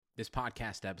This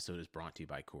podcast episode is brought to you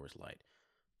by Coors Light.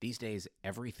 These days,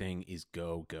 everything is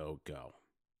go, go, go.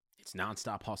 It's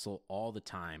nonstop hustle all the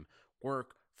time.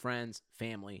 Work, friends,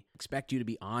 family expect you to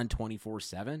be on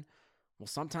 24/7. Well,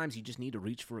 sometimes you just need to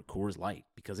reach for a Coors Light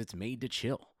because it's made to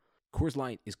chill. Coors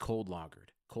Light is cold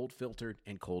lagered, cold filtered,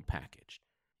 and cold packaged.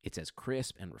 It's as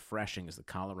crisp and refreshing as the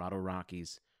Colorado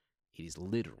Rockies. It is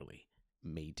literally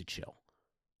made to chill.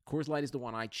 Coors Light is the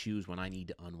one I choose when I need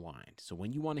to unwind. So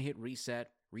when you want to hit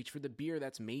reset, reach for the beer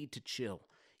that's made to chill.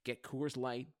 Get Coors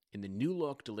Light in the new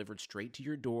look delivered straight to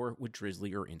your door with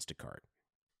Drizzly or Instacart.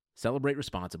 Celebrate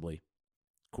responsibly.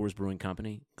 Coors Brewing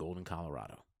Company, Golden,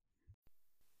 Colorado.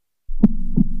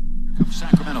 Here comes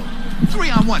Sacramento.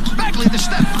 3-on-1. Bagley the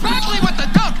step. Bagley with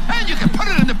the dunk. And you can put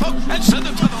it in the book and send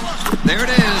it to the left. There it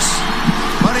is.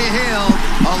 Buddy Hield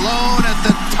alone at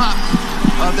the top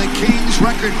of the Kings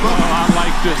record book. Oh, I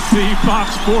like to see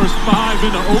Fox Force 5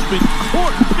 in the open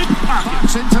court.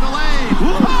 Fox into the lane.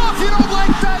 Oh, if you don't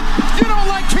like that, you don't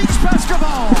like Kings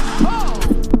basketball. Oh.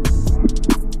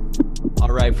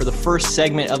 All right, for the first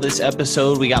segment of this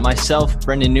episode, we got myself,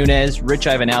 Brendan Nunez, Rich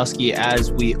Ivanowski,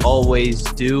 as we always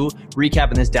do,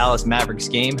 recapping this Dallas Mavericks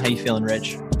game. How you feeling,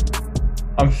 Rich?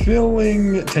 I'm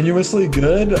feeling tenuously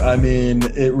good. I mean,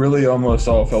 it really almost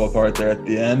all fell apart there at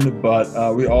the end,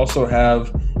 but we also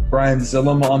have Brian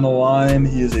Zillum on the line.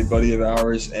 He is a buddy of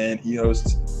ours, and he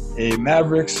hosts a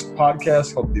Mavericks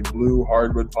podcast called the Blue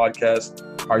Hardwood Podcast.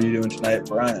 How are you doing tonight,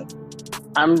 Brian?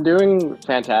 I'm doing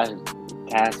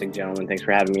fantastic, gentlemen. Thanks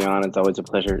for having me on. It's always a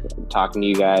pleasure talking to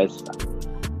you guys.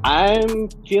 I'm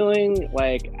feeling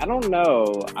like, I don't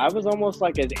know, I was almost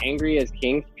like as angry as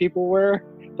Kings people were.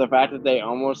 The fact that they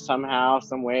almost somehow,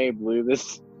 some way blew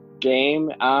this game.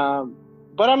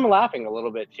 But I'm laughing a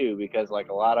little bit too, because like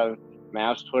a lot of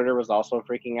Mavs Twitter was also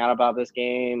freaking out about this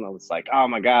game. I was like, oh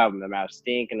my God, the Mavs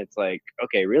stink. And it's like,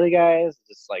 okay, really guys?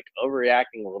 Just like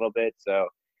overreacting a little bit. So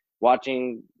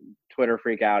watching Twitter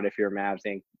freak out if you're a Mavs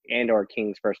and or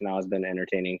Kings personnel has been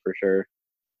entertaining for sure.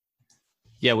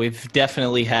 Yeah, we've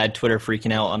definitely had Twitter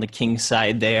freaking out on the Kings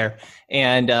side there.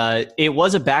 And it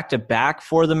was a back-to-back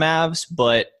for the Mavs,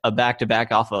 but a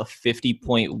back-to-back off a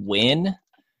 50-point win.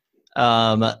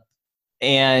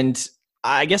 And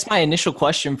I guess my initial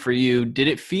question for you, did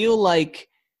it feel like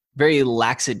very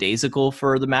lackadaisical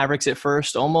for the Mavericks at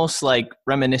first, almost like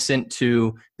reminiscent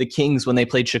to the Kings when they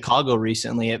played Chicago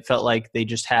recently? It felt like they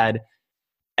just had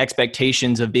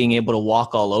expectations of being able to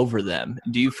walk all over them.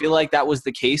 Do you feel like that was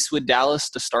the case with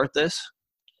Dallas to start this?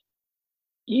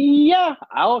 Yeah,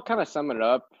 I'll kind of sum it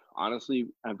up, honestly,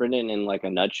 Brendan, in like a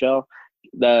nutshell.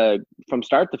 From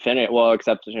start to finish, well,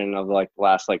 exception of like the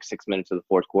last like 6 minutes of the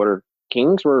fourth quarter,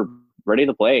 Kings were ready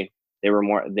to play.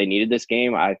 They needed this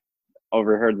game. I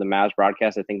overheard the Mavs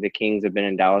broadcast. I think the Kings have been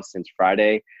in Dallas since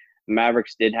Friday.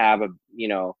 Mavericks did have a,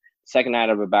 second night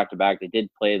of a back-to-back. They did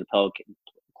play the Pelicans,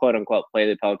 quote unquote, play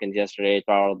the Pelicans yesterday,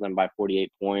 throttled them by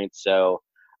 48 points. So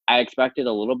I expected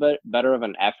a little bit better of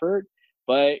an effort,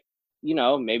 but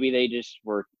maybe they just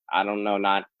were, I don't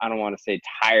want to say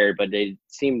tired, but they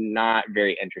seemed not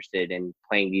very interested in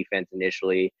playing defense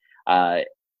initially. And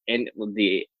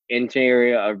the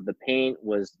interior of the paint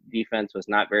defense was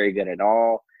not very good at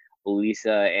all.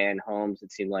 Belisa and Holmes,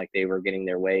 it seemed like they were getting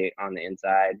their way on the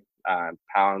inside.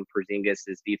 Powell and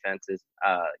Porzingis' defenses,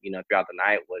 throughout the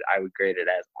night, I would grade it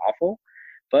as awful.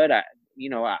 But, I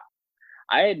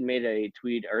had made a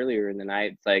tweet earlier in the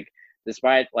night. It's like,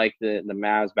 despite like the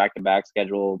Mavs back-to-back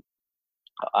schedule,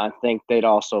 I think they'd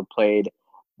also played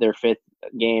their fifth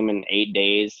game in 8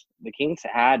 days. The Kings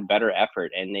had better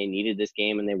effort, and they needed this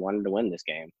game, and they wanted to win this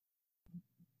game.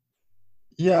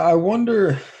 Yeah, I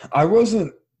wonder – I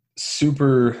wasn't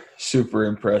super, super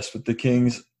impressed with the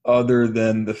Kings other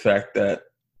than the fact that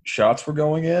shots were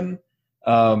going in.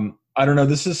 I don't know.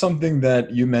 This is something that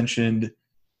you mentioned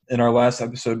in our last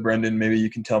episode, Brendan. Maybe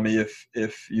you can tell me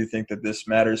if you think that this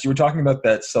matters. You were talking about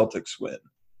that Celtics win,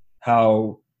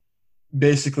 how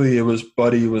basically it was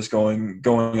Buddy was going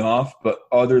off, but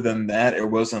other than that,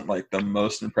 it wasn't like the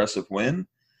most impressive win.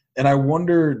 And I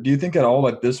wonder, do you think at all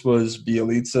like this was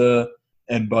Bjelica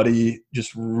and Buddy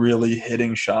just really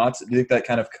hitting shots? Do you think that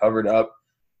kind of covered up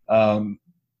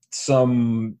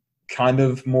some kind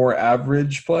of more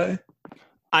average play?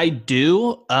 I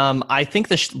do. I think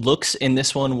the looks in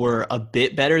this one were a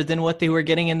bit better than what they were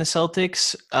getting in the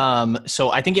Celtics.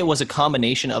 So I think it was a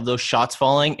combination of those shots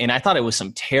falling, and I thought it was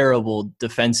some terrible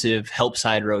defensive help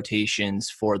side rotations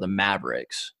for the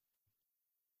Mavericks.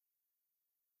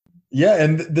 Yeah,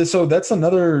 and so that's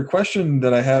another question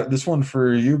that I have. This one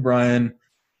for you, Brian.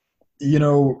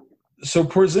 So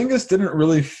Porzingis didn't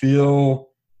really feel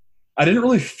 – I didn't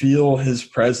really feel his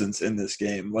presence in this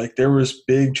game. Like, there was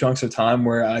big chunks of time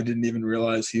where I didn't even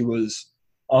realize he was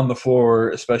on the floor,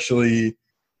 especially,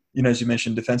 as you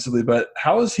mentioned, defensively. But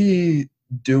how is he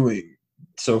doing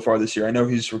so far this year? I know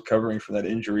he's recovering from that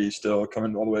injury still,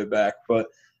 coming all the way back. But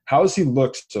how has he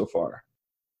looked so far?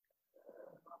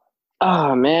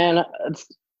 Oh, man.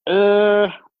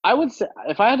 I would say,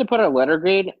 if I had to put a letter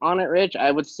grade on it, Rich, I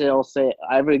would still say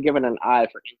I would give it an I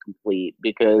for incomplete,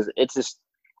 because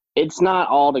it's not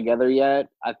all together yet.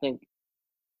 I think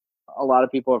a lot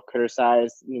of people have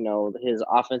criticized, his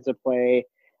offensive play.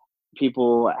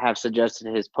 People have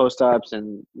suggested his post-ups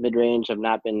and mid-range have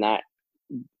not been that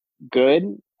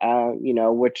good,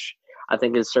 which I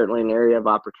think is certainly an area of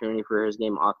opportunity for his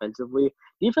game offensively.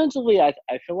 Defensively, I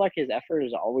feel like his effort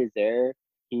is always there.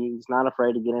 He's not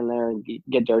afraid to get in there and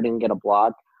get dirty and get a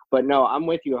block. But no, I'm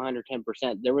with you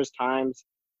 110%. There was times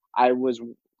I was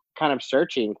kind of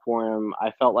searching for him.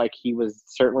 I felt like he was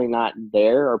certainly not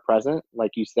there or present,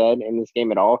 like you said, in this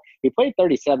game at all. He played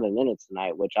 37 minutes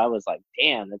tonight, which I was like,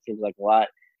 damn, that seems like a lot.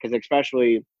 Because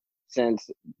especially since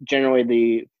generally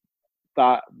the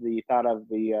thought of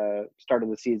the start of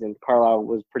the season, Carlisle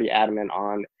was pretty adamant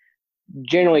on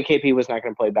generally KP was not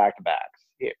going to play back-to-backs,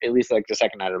 at least like the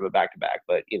second night of a back-to-back.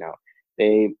 But,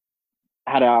 they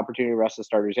had an opportunity to rest the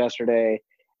starters yesterday.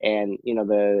 And,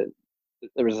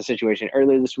 there was a situation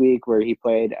earlier this week where he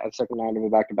played a second night of a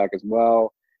back-to-back as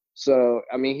well. So,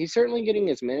 I mean, he's certainly getting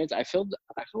his minutes. I feel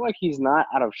like he's not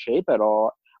out of shape at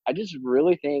all. I just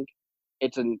really think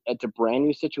it's a brand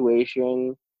new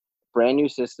situation, brand new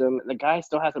system. The guy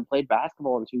still hasn't played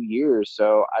basketball in 2 years.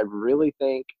 So I really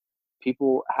think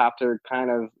people have to kind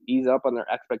of ease up on their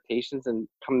expectations and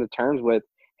come to terms with,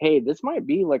 hey, this might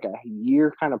be like a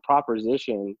year kind of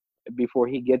proposition before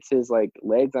he gets his like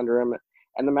legs under him.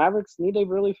 And the Mavericks need to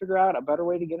really figure out a better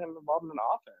way to get him involved in the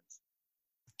offense.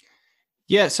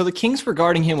 Yeah, so the Kings were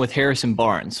guarding him with Harrison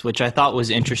Barnes, which I thought was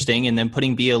interesting, and then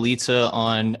putting Bjelica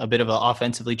on a bit of an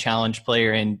offensively challenged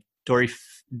player and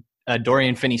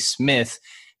Dorian Finney-Smith.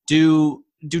 Do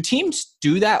teams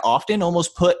do that often,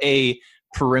 almost put a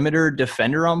perimeter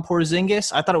defender on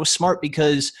Porzingis? I thought it was smart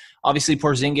because obviously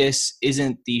Porzingis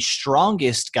isn't the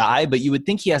strongest guy, but you would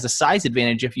think he has a size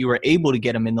advantage if you were able to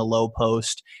get him in the low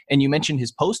post. And you mentioned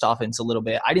his post offense a little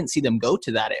bit. I didn't see them go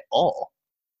to that at all.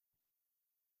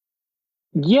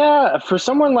 Yeah, for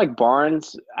someone like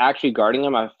Barnes actually guarding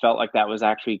him, I felt like that was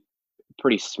actually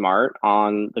pretty smart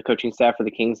on the coaching staff for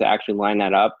the Kings to actually line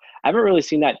that up. I haven't really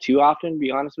seen that too often, to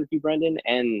be honest with you, Brendan.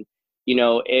 And,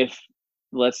 if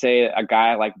let's say a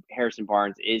guy like Harrison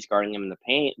Barnes is guarding him in the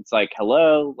paint, it's like,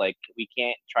 hello, like we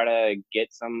can't try to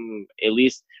get some at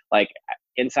least like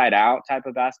inside out type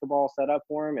of basketball set up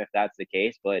for him if that's the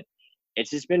case. But it's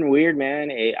just been weird, man.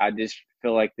 I just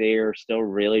feel like they're still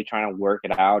really trying to work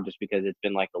it out just because it's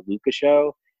been like the Luka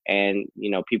show. And,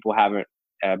 people haven't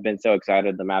been so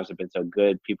excited. The Mavs have been so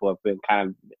good. People have been kind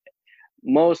of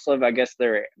most of, I guess,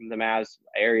 the Mavs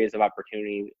areas of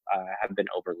opportunity have been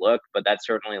overlooked, but that's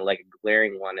certainly like a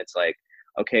glaring one. It's like,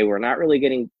 okay, we're not really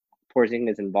getting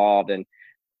Porzingis involved, and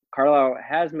Carlisle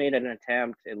has made an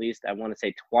attempt, at least I want to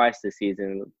say twice this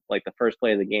season, like the first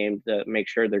play of the game, to make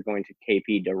sure they're going to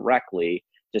KP directly,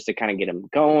 just to kind of get him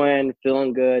going,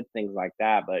 feeling good, things like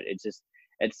that. But it's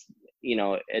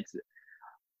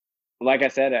like I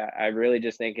said, I really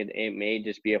just think it may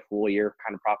just be a full year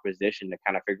kind of proposition to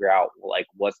kind of figure out like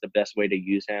what's the best way to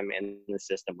use him in the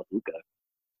system with Luka.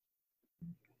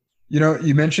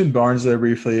 You mentioned Barnes there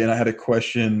briefly, and I had a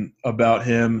question about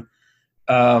him.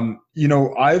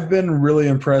 I've been really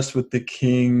impressed with the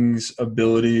Kings'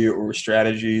 ability or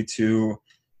strategy to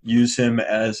use him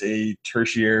as a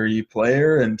tertiary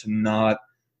player and to not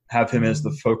have him as the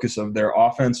focus of their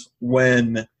offense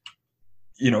when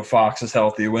Fox is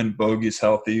healthy, when Bogey's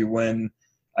healthy, when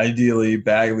ideally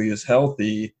Bagley is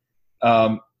healthy.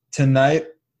 Tonight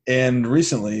and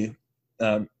recently,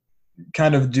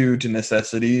 kind of due to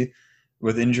necessity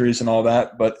with injuries and all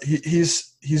that, but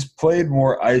he's played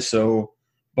more ISO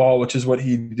ball, which is what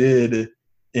he did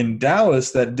in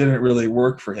Dallas that didn't really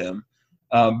work for him.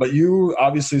 But you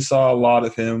obviously saw a lot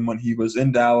of him when he was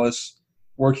in Dallas,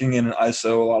 working in an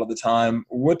ISO a lot of the time.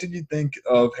 What did you think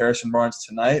of Harrison Barnes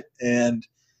tonight? And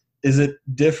is it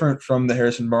different from the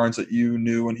Harrison Barnes that you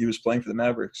knew when he was playing for the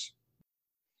Mavericks?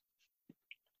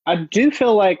 I do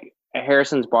feel like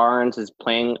Harrison Barnes is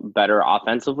playing better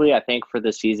offensively. I think for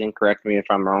the season, correct me if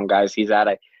I'm wrong, guys, he's at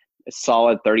a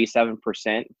solid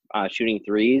 37% shooting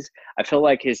threes. I feel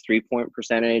like his three-point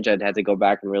percentage, I'd had to go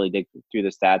back and really dig through the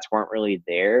stats, weren't really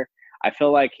there. I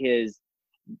feel like his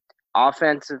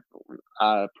offensive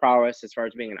prowess as far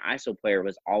as being an ISO player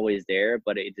was always there,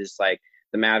 but it just like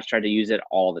the Mavs tried to use it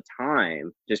all the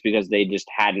time just because they just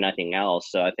had nothing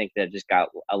else. So I think that just got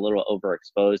a little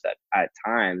overexposed at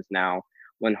times. Now,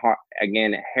 when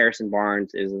again, Harrison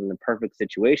Barnes is in the perfect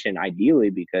situation, ideally,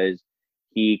 because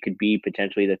he could be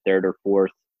potentially the third or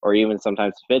fourth or even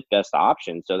sometimes fifth best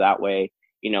option. So that way,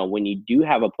 when you do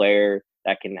have a player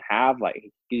that can have, like,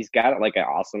 he's got like an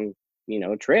awesome,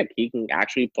 trick. He can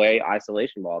actually play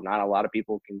isolation ball. Not a lot of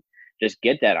people can just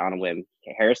get that on a whim.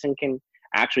 Harrison can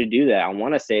actually do that. I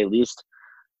want to say at least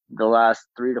the last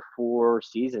 3 to 4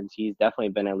 seasons, he's definitely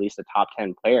been at least a top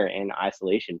 10 player in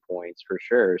isolation points for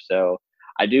sure. So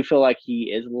I do feel like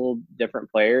he is a little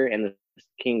different player in the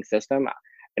King system.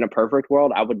 In a perfect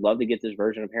world, I would love to get this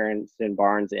version of Harrison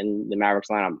Barnes in the Mavericks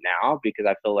lineup now, because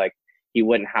I feel like he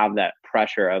wouldn't have that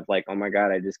pressure of like, oh my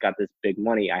God, I just got this big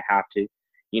money. I have to,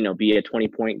 be a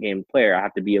 20-point game player. I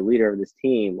have to be a leader of this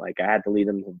team. Like, I had to lead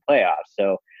them to the playoffs.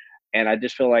 So, and I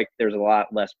just feel like there's a lot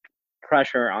less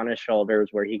pressure on his shoulders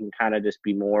where he can kind of just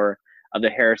be more of the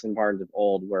Harrison Barnes of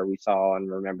old, where we saw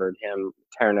and remembered him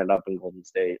tearing it up in Golden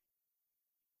State.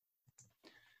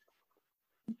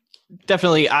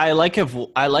 Definitely. I like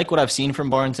what I've seen from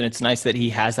Barnes, and it's nice that he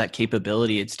has that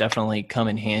capability. It's definitely come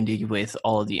in handy with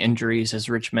all of the injuries, as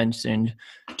Rich mentioned,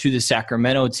 to the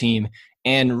Sacramento team.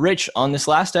 And Rich, on this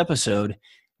last episode,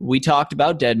 we talked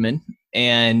about Dedmon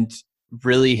and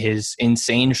really his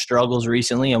insane struggles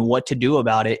recently and what to do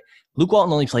about it. Luke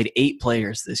Walton only played 8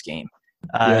 players this game.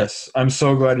 Yes, I'm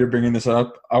so glad you're bringing this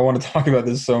up. I want to talk about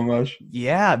this so much.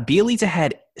 Yeah, Bjelica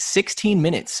had 16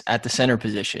 minutes at the center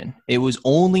position. It was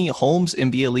only Holmes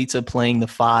and Bjelica playing the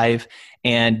 5,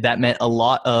 and that meant a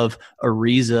lot of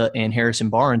Ariza and Harrison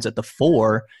Barnes at the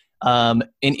 4. An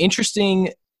interesting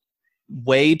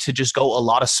way to just go a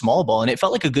lot of small ball, and it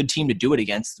felt like a good team to do it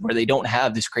against, where they don't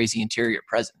have this crazy interior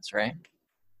presence, right?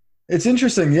 It's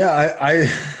interesting. Yeah,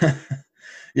 I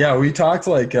yeah, we talked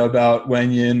like about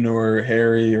Wenyen or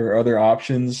Harry or other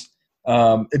options.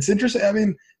 It's interesting. I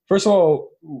mean, first of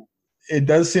all, it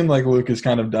does seem like Luke is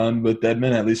kind of done with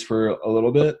Dedmon, at least for a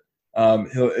little bit.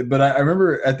 But I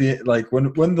remember at the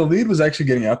when the lead was actually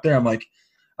getting up there, I'm like,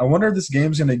 I wonder if this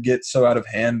game's going to get so out of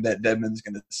hand that Dedmon's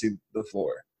going to see the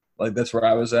floor. Like, that's where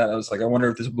I was at. I was like, I wonder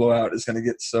if this blowout is going to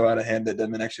get so out of hand that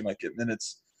Dedmon actually might get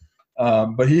minutes.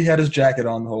 But he had his jacket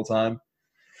on the whole time.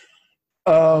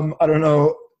 I don't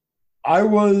know. I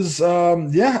was,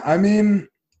 I mean,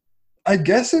 I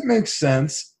guess it makes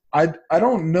sense. I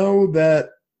don't know that,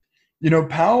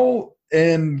 Powell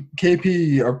and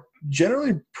KP are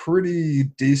generally pretty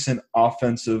decent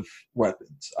offensive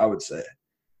weapons, I would say.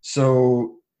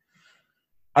 So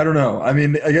I don't know. I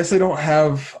mean, I guess they don't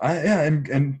have,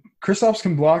 and Kristaps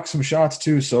can block some shots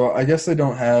too. So I guess they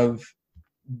don't have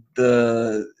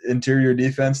the interior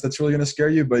defense that's really going to scare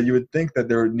you, but you would think that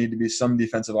there would need to be some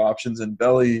defensive options. And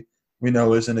Belly, we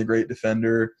know, isn't a great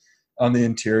defender on the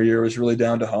interior. It was really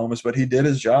down to Holmes, but he did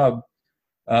his job.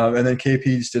 And then KP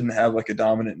just didn't have like a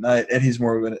dominant night, and he's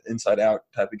more of an inside-out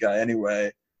type of guy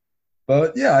anyway.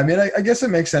 But, yeah, I mean, I guess it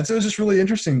makes sense. It was just really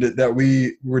interesting that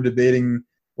we were debating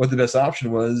what the best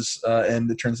option was, and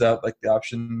it turns out like the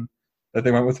option that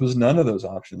they went with was none of those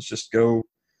options. Just go,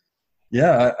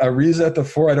 Ariza at the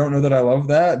 4. I don't know that I love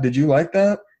that. Did you like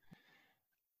that?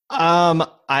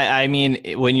 I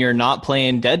mean, when you're not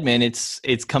playing Dedmon,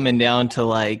 it's coming down to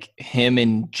like him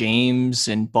and James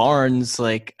and Barnes.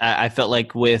 Like I felt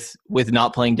like with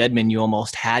not playing Dedmon, you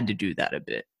almost had to do that a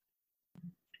bit.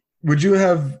 Would you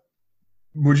have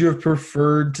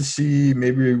preferred to see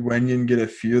maybe Wenyen get a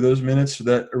few of those minutes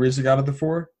that Ariza got at the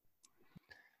 4?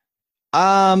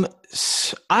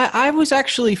 I was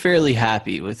actually fairly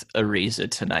happy with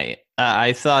Ariza tonight.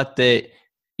 I thought that,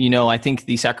 I think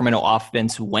the Sacramento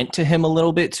offense went to him a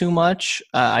little bit too much.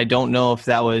 I don't know if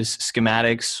that was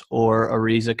schematics or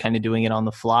Ariza kind of doing it on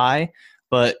the fly,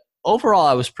 but overall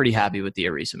I was pretty happy with the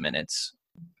Ariza minutes.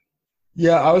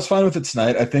 Yeah, I was fine with it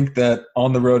tonight. I think that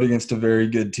on the road against a very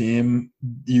good team,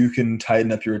 you can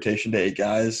tighten up your rotation to 8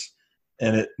 guys,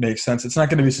 and it makes sense. It's not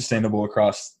going to be sustainable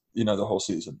across, the whole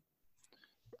season.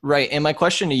 Right. And my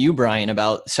question to you, Brian,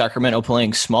 about Sacramento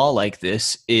playing small like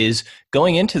this is,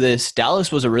 going into this,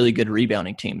 Dallas was a really good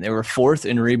rebounding team. They were 4th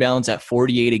in rebounds at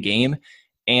 48 a game,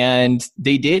 and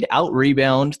they did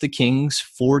out-rebound the Kings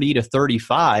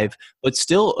 40-35, but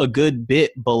still a good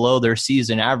bit below their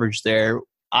season average there.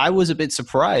 I was a bit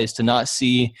surprised to not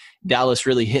see Dallas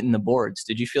really hitting the boards.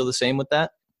 Did you feel the same with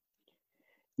that?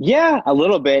 Yeah, a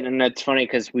little bit. And that's funny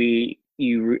because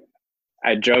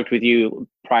I joked with you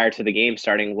prior to the game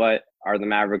starting, what are the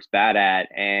Mavericks bad at?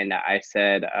 And I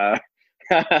said, I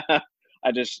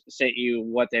just sent you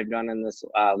what they've done in this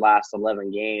last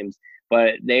 11 games.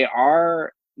 But they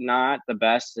are, not the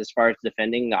best as far as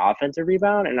defending the offensive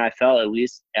rebound, and I felt at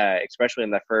least, especially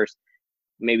in the first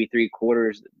maybe 3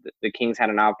 quarters, the Kings had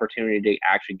an opportunity to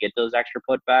actually get those extra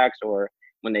putbacks, or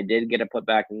when they did get a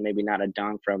putback and maybe not a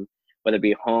dunk from whether it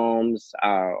be Holmes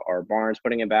or Barnes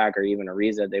putting it back, or even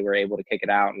Ariza, they were able to kick it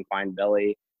out and find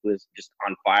Belly, who was just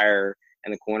on fire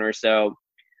in the corner. So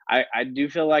I do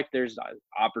feel like there's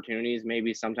opportunities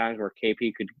maybe sometimes where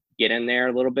KP could get in there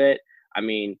a little bit. I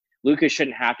mean, Lucas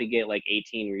shouldn't have to get like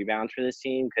 18 rebounds for this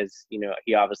team because, you know,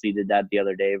 he obviously did that the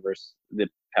other day versus the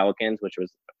Pelicans, which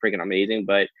was freaking amazing.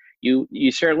 But you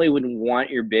certainly would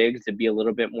want your bigs to be a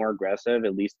little bit more aggressive,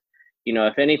 at least. You know,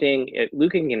 if anything,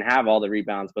 Luka can have all the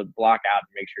rebounds, but block out to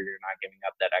make sure you're not giving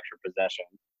up that extra possession.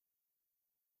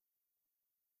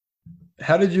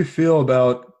 How did you feel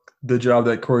about the job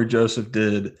that Corey Joseph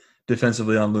did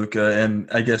defensively on Luka? And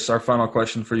I guess our final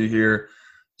question for you here,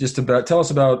 tell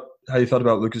us about how you felt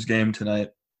about Luka's game tonight.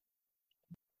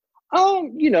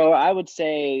 You know, I would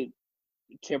say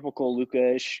typical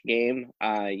Luka-ish game.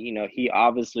 You know, he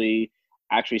obviously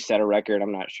actually set a record.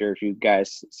 I'm not sure if you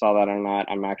guys saw that or not.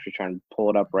 I'm actually trying to pull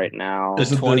it up right now.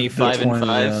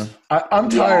 25-5. Yeah. I'm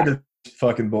tired of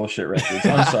fucking bullshit records.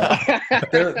 I'm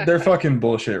sorry. they're fucking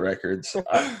bullshit records.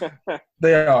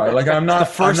 They are. Like, I'm not.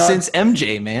 It's the first since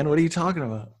MJ, man. What are you talking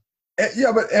about?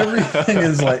 Yeah, but everything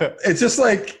is like, it's just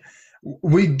like,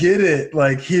 we get it.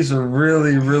 Like, he's a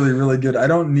really, really, really good. I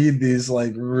don't need these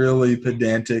like really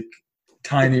pedantic,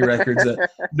 tiny records that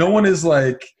no one is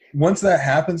like, once that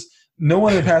happens, no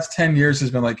one in the past 10 years has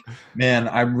been like, man,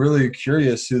 I'm really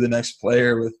curious who the next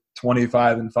player with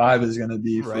 25-5 is going to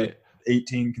be for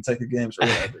 18 consecutive games or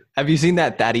whatever. Have you seen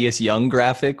that Thaddeus Young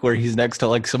graphic where he's next to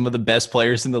like some of the best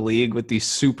players in the league with these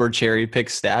super cherry pick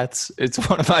stats? It's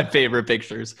one of my favorite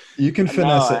pictures. You can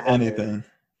finesse anything.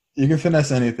 You can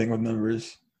finesse anything with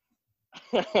numbers.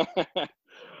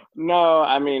 No,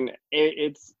 I mean,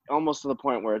 it's almost to the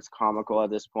point where it's comical at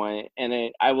this point.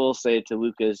 And I will say, to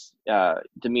Luka's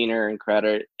demeanor and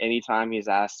credit, anytime he's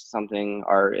asked something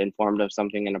or informed of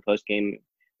something in a post-game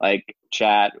like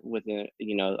chat with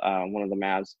one of the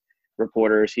Mavs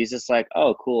reporters, he's just like,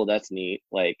 oh, cool, that's neat.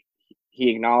 Like, he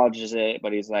acknowledges it,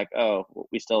 but he's like, oh,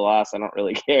 we still lost, I don't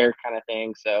really care, kind of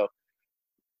thing. So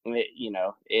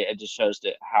it just shows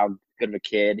how good of a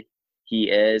kid he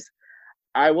is.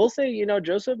 I will say,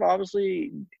 Joseph,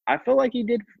 obviously, I feel like he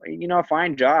did, a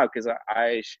fine job, because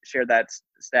I shared that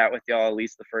stat with y'all, at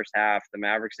least the first half. The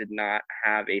Mavericks did not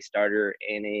have a starter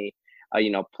in a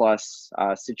plus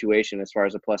situation as far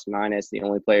as a plus minus. The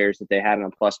only players that they had in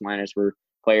a plus minus were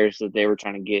players that they were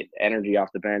trying to get energy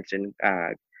off the bench, and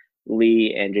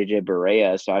Lee and JJ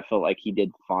Barea. So I felt like he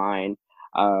did fine.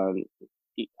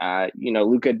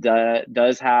 Luka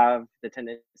does have the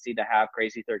tendency to have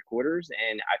crazy third quarters,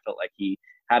 and I felt like he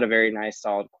had a very nice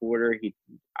solid quarter.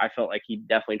 I felt like he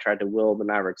definitely tried to will the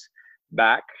Mavericks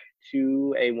back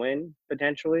to a win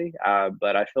potentially,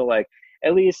 but I feel like,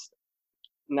 at least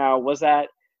now, was that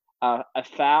a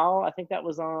foul? I think that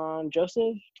was on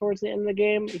Joseph towards the end of the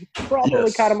game. He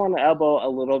probably caught him on the elbow a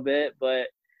little bit, but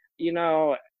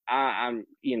I'm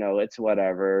it's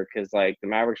whatever, because like the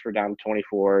Mavericks were down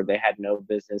 24. They had no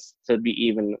business to be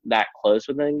even that close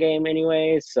within the game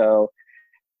anyway. So,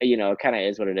 it kind of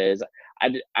is what it is.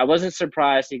 I wasn't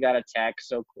surprised he got a tech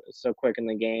so quick in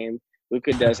the game.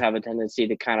 Luka does have a tendency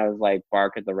to kind of like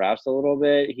bark at the refs a little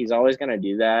bit. He's always going to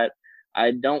do that.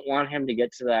 I don't want him to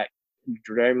get to that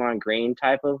Draymond Green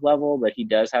type of level, but he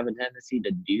does have a tendency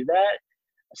to do that.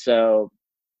 So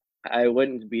I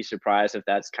wouldn't be surprised if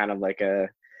that's kind of like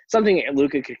something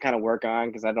Luka could kind of work on,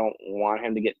 because I don't want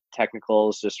him to get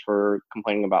technicals just for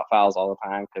complaining about fouls all the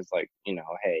time, because, like,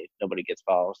 hey, nobody gets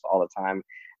fouls all the time.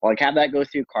 Like, have that go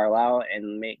through Carlisle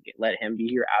and let him be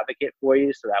your advocate for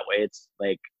you, so that way it's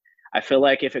like, I feel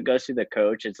like if it goes through the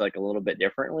coach, it's like a little bit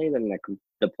differently than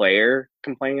the player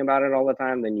complaining about it all the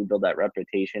time. Then you build that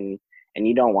reputation, and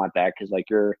you don't want that, because like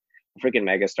you're a freaking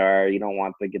megastar. You don't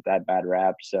want to get that bad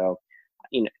rap. So,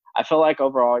 I feel like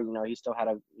overall, he still had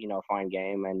a fine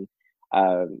game, and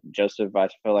Joseph, I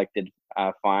feel like, did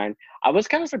fine. I was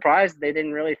kind of surprised they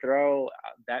didn't really throw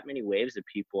that many waves of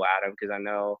people at him, because I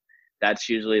know that's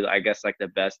usually, I guess, like the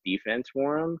best defense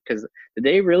for him. Because did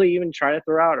they really even try to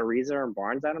throw out Ariza and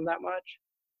Barnes at him that much?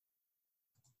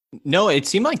 No, it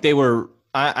seemed like they were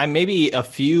maybe a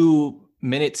few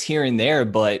minutes here and there,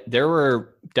 but there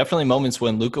were definitely moments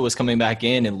when Luka was coming back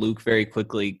in, and Luke very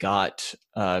quickly got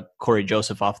Corey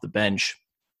Joseph off the bench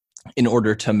in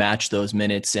order to match those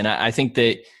minutes. And I think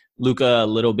that Luka a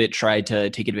little bit tried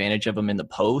to take advantage of him in the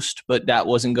post, but that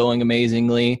wasn't going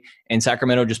amazingly. And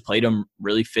Sacramento just played him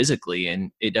really physically,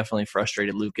 and it definitely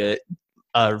frustrated Luka.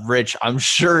 Rich, I'm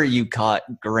sure you caught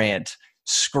Grant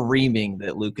screaming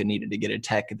that Luka needed to get a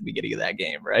tech at the beginning of that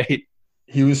game, right?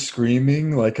 He was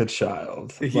screaming like a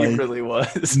child. He Like, really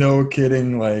was. no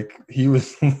kidding. Like, he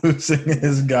was losing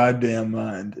his goddamn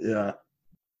mind. Yeah.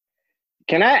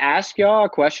 Can I ask y'all a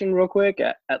question real quick?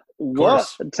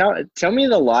 Tell me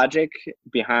the logic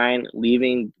behind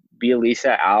leaving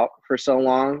Bielisa out for so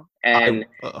long. And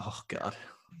oh God,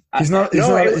 he's not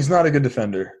a good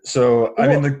defender. So I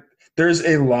mean, there's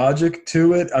a logic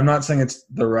to it. I'm not saying it's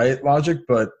the right logic,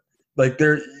 but like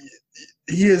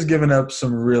he has given up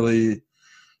some really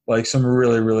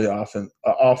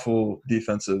awful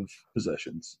defensive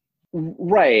possessions.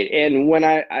 Right. And when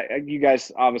you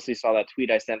guys obviously saw that tweet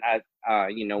I sent,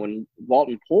 when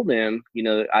Walton pulled him,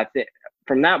 I think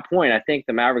from that point, I think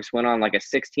the Mavericks went on like a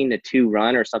 16-2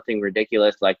 run or something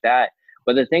ridiculous like that.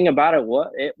 But the thing about it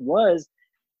was,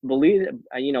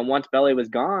 once Belly was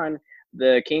gone,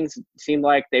 the Kings seemed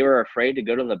like they were afraid to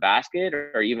go to the basket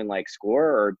or even like score,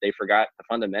 or they forgot the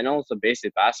fundamentals of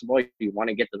basic basketball. You want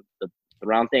to get the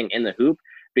round thing in the hoop,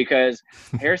 because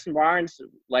Harrison Barnes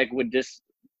would just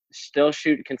still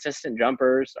shoot consistent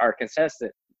jumpers or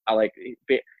consistent. I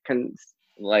can't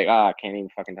even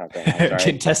fucking talk right now. Sorry.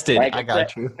 Contested. I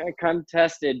got you.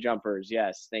 Contested jumpers.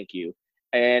 Yes. Thank you.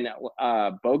 And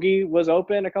Bogey was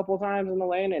open a couple of times in the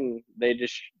lane, and they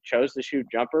just chose to shoot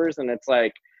jumpers. And it's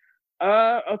like,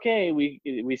 okay, we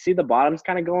see the bottoms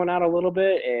kind of going out a little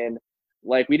bit, and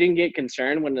we didn't get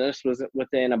concerned when this was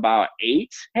within about 8.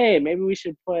 Hey, maybe we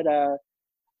should put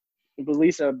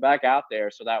Bielisa back out there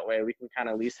so that way we can kind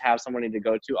of at least have somebody to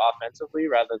go to offensively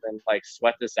rather than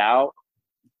sweat this out.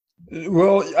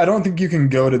 Well, I don't think you can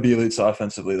go to Bielisa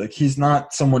offensively. He's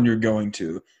not someone you're going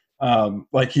to.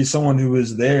 He's someone who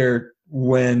is there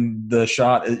when the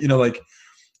shot,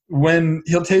 when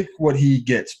he'll take what he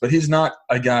gets, but he's not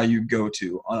a guy you go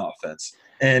to on offense.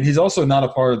 And he's also not a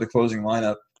part of the closing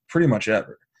lineup pretty much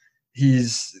ever.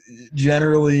 He's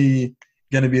generally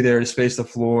going to be there to space the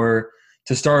floor.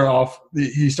 To start off,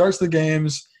 he starts the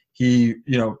games. He,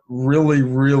 really,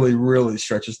 really, really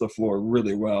stretches the floor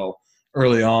really well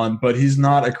early on, but he's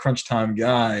not a crunch time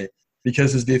guy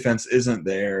because his defense isn't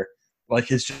there.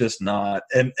 It's just not.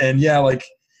 And yeah,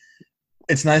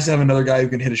 it's nice to have another guy who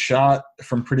can hit a shot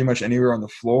from pretty much anywhere on the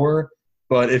floor.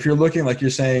 But if you're looking, like you're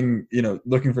saying,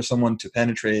 looking for someone to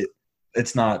penetrate,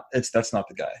 that's not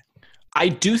the guy. I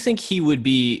do think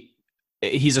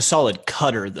he's a solid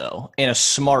cutter though, and a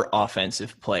smart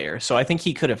offensive player. So I think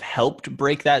he could have helped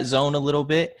break that zone a little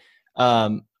bit.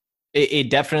 It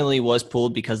definitely was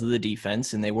pulled because of the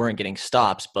defense and they weren't getting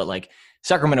stops, but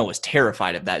Sacramento was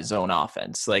terrified of that zone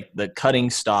offense. The cutting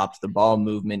stopped, the ball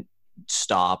movement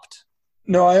stopped.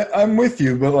 No, I'm with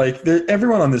you, but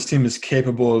everyone on this team is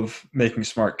capable of making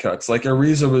smart cuts.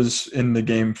 Ariza was in the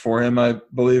game for him, I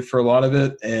believe, for a lot of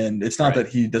it, and it's not that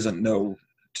he doesn't know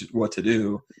what to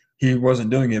do. He wasn't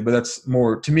doing it, but that's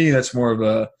more of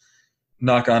a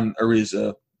knock on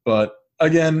Ariza. But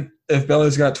again, if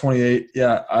Belly's got 28,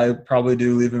 yeah, I probably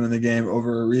do leave him in the game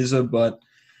over Ariza. But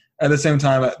at the same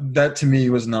time, that to me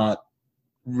was not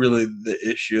really the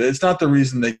issue. It's not the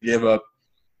reason they gave up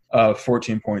a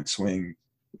 14-point swing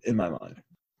in my mind.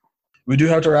 We do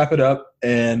have to wrap it up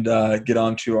and get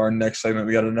on to our next segment.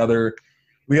 We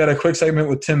got a quick segment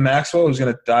with Tim Maxwell, who's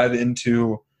going to dive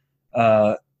into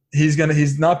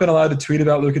he's not been allowed to tweet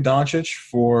about Luka Doncic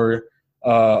for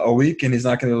a week, and he's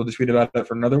not going to be able to tweet about it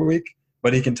for another week.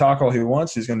 But he can talk all he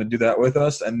wants. He's going to do that with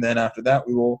us, and then after that,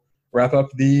 we will wrap up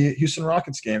the Houston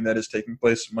Rockets game that is taking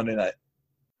place Monday night.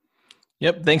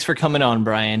 Yep. Thanks for coming on,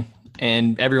 Brian.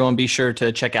 And everyone, be sure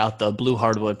to check out the Blue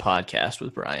Hardwood podcast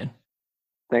with Brian.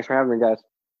 Thanks for having me, guys.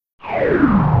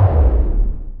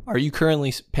 Are you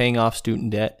currently paying off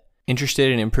student debt?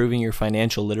 Interested in improving your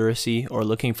financial literacy or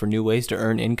looking for new ways to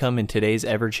earn income in today's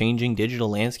ever-changing digital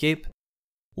landscape?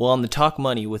 Well, on the Talk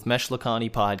Money with Mesh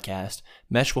Lakhani podcast,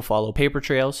 Mesh will follow paper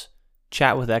trails,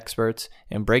 chat with experts,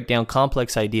 and break down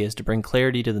complex ideas to bring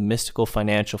clarity to the mystical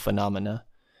financial phenomena.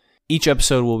 Each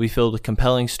episode will be filled with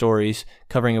compelling stories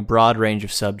covering a broad range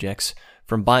of subjects,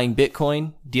 from buying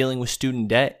Bitcoin, dealing with student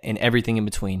debt, and everything in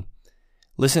between.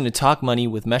 Listen to Talk Money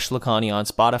with Mesh Lakhani on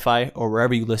Spotify or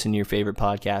wherever you listen to your favorite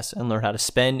podcasts and learn how to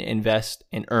spend, invest,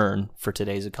 and earn for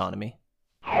today's economy.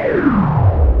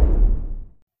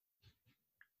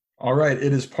 All right,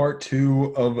 it is part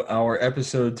 2 of our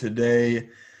episode today.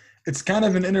 It's kind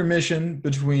of an intermission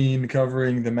between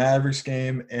covering the Mavericks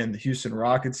game and the Houston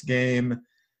Rockets game.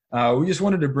 We just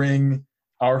wanted to bring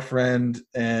our friend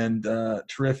and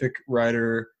terrific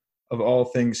writer of all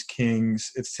things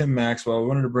Kings. It's Tim Maxwell. We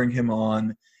wanted to bring him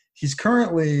on. He's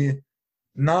currently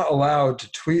not allowed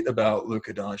to tweet about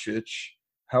Luka Doncic,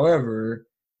 However,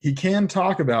 he can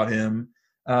talk about him.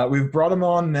 We've brought him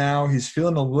on now. He's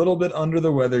feeling a little bit under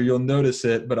the weather. You'll notice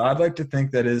it, but I'd like to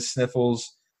think that his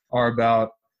sniffles are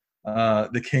about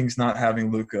the Kings not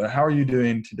having Luka. How are you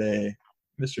doing today,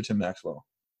 Mr. Tim Maxwell?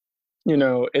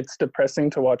 It's depressing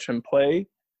to watch him play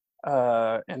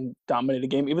and dominate a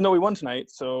game, even though we won tonight,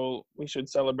 so we should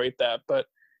celebrate that. But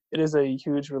it is a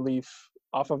huge relief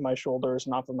off of my shoulders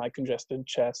and off of my congested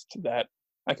chest that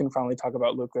I can finally talk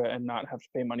about Luka and not have to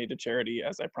pay money to charity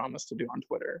as I promised to do on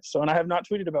Twitter. So, and I have not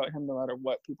tweeted about him no matter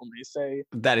what people may say.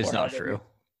 That is not true.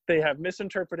 They have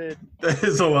misinterpreted. That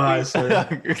is a lie, sir.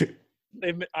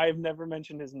 I've never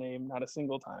mentioned his name, not a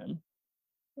single time.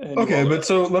 And Okay, but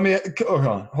so let me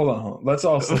hold on. Let's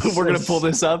also We're gonna pull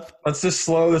this up. Let's just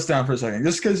slow this down for a second.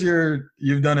 Just because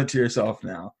you've done it to yourself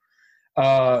now.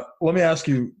 Let me ask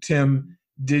you, Tim,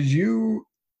 did you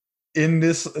in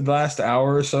this last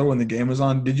hour or so when the game was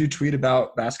on, did you tweet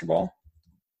about basketball?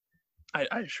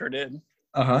 I sure did.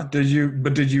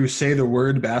 Did you say the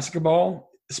word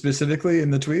basketball specifically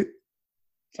in the tweet?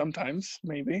 Sometimes,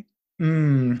 maybe.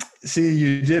 See,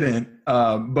 you didn't,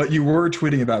 but you were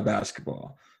tweeting about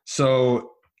basketball.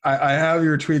 So I have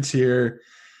your tweets here.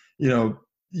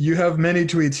 You have many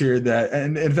tweets here that,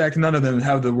 and in fact, none of them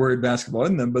have the word basketball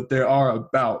in them, but they are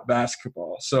about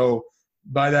basketball. So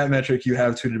by that metric, you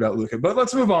have tweeted about Luka. But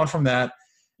let's move on from that.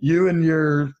 You and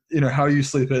your, how you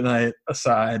sleep at night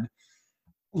aside,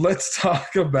 let's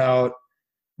talk about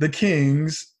the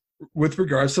Kings with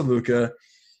regards to Luka.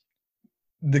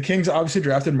 The Kings obviously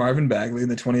drafted Marvin Bagley in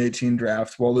the 2018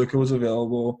 draft while Luka was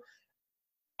available.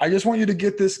 I just want you to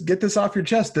get this off your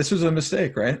chest. This was a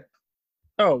mistake, right?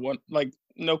 No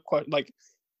question.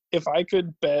 If I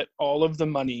could bet all of the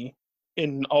money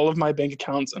in all of my bank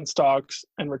accounts and stocks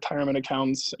and retirement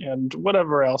accounts and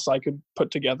whatever else I could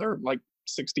put together, like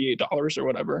 $68 or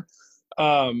whatever,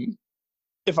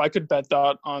 if I could bet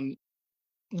that on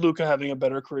Luka having a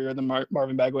better career than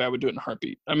Marvin Bagley, I would do it in a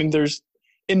heartbeat. I mean,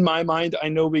 in my mind, I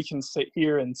know we can sit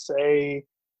here and say,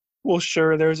 well,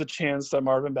 sure, there's a chance that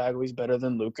Marvin Bagley's better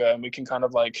than Luka, and we can kind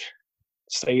of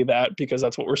say that because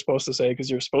that's what we're supposed to say because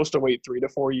you're supposed to wait 3 to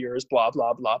 4 years, blah,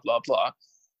 blah, blah, blah, blah.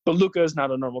 But Luka is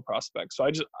not a normal prospect. So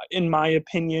in my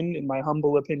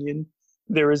humble opinion,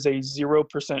 there is a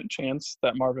 0% chance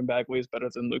that Marvin Bagley is better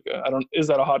than Luka. Is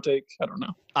that a hot take? I don't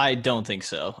know. I don't think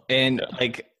so. And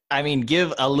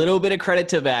give a little bit of credit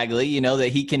to Bagley, that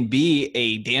he can be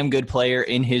a damn good player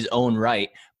in his own right.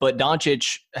 But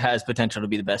Doncic has potential to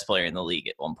be the best player in the league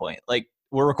at one point.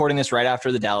 We're recording this right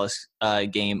after the Dallas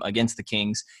game against the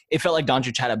Kings. It felt like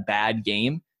Doncic had a bad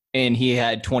game, and he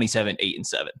had 27, 8, and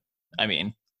 7. I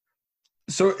mean.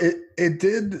 So it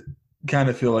did kind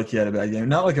of feel like he had a bad game.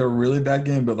 Not like a really bad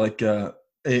game, but like a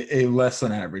less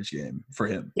than average game for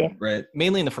him, right?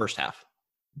 Mainly in the first half.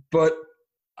 But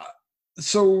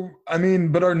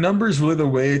but are numbers really the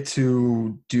way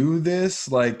to do this?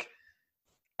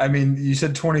 You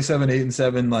said 27, 8, and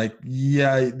 7.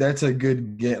 That's a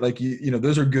good game.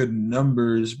 Those are good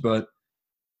numbers, but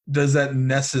does that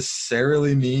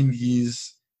necessarily mean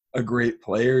he's a great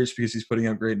player just because he's putting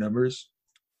up great numbers?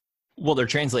 Well, they're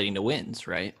translating to wins,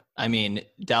 right? I mean,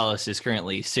 Dallas is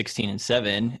currently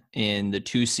 16-7 in the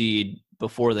 2 seed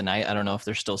before the night. I don't know if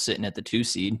they're still sitting at the 2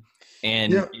 seed,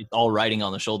 and it's all riding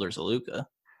on the shoulders of Luka.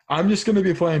 I'm just going to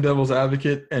be playing devil's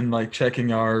advocate and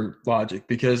checking our logic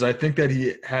because I think that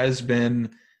he has been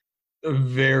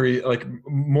very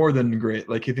more than great.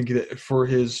 I think that for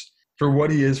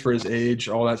what he is for his age,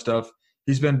 all that stuff,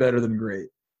 he's been better than great.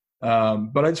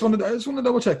 But I just want to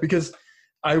double check because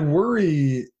I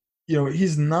worry.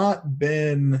 He's not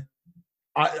been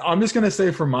 – I'm just going to say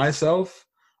for myself,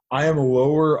 I am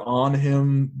lower on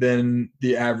him than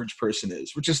the average person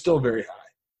is, which is still very high.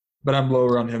 But I'm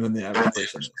lower on him than the average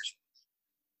person is.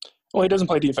 Well, he doesn't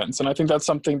play defense, and I think that's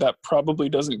something that probably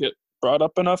doesn't get brought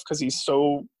up enough because he's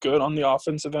so good on the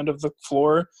offensive end of the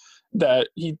floor that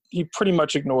he pretty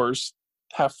much ignores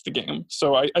half the game.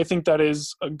 So I think that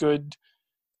is a good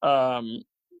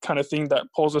kind of thing that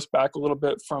pulls us back a little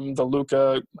bit from the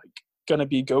Luka gonna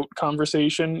be GOAT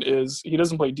conversation. Is he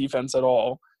doesn't play defense at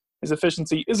all. His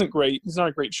efficiency isn't great. He's not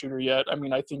a great shooter yet. I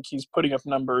mean, I think he's putting up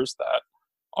numbers that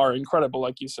are incredible,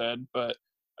 like you said, but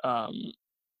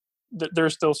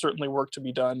there's still certainly work to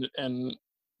be done, and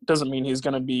doesn't mean he's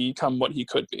going to become what he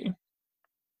could be.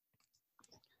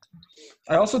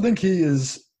 I also think he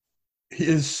is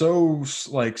so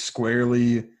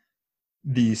squarely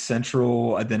the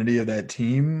central identity of that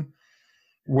team,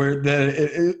 where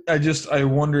I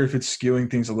wonder if it's skewing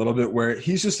things a little bit, where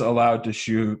he's just allowed to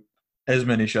shoot as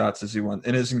many shots as he wants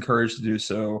and is encouraged to do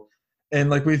so. And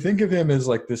like we think of him as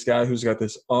like this guy who's got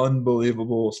this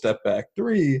unbelievable step back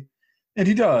three, and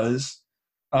he does.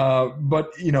 But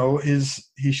you know,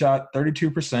 he shot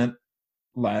 32%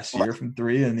 last year from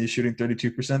three, and he's shooting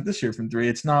 32% this year from three.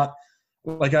 It's not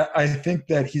like I think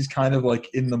that he's kind of like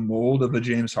in the mold of a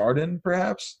James Harden,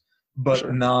 perhaps,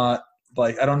 but not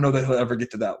like I don't know that he'll ever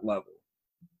get to that level.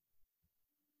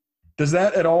 Does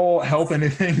that at all help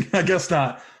anything? I guess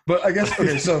not. But I guess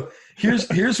okay. So here's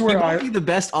where he might be the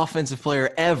best offensive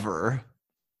player ever.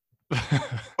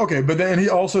 Okay, but then he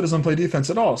also doesn't play defense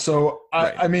at all. So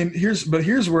Right. I mean,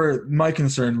 here's where my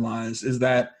concern lies is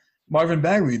that Marvin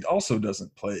Bagley also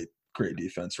doesn't play great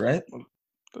defense, right?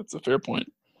 That's a fair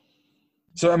point.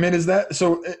 So I mean, is that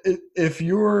so? If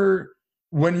you're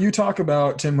when you talk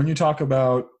about Tim, when you talk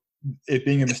about it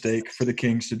being a mistake for the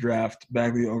Kings to draft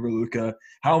Bagley over Luka,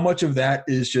 how much of that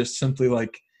is just simply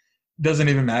like doesn't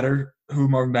even matter who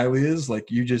Marvin Bagley is?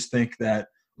 Like you just think that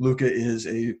Luka is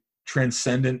a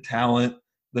transcendent talent,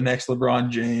 the next LeBron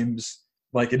James.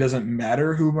 Like it doesn't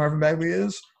matter who Marvin Bagley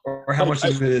is, or how much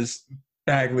of it is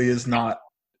Bagley is not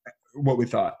what we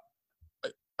thought.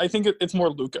 I think it's more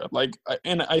Luka.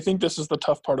 And I think this is the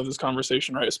tough part of this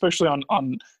conversation, right? Especially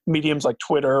on mediums like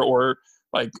Twitter or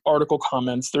like article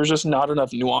comments. There's just not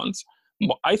enough nuance.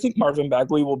 I think Marvin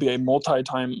Bagley will be a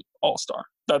multi-time All-Star.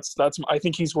 I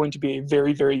think he's going to be a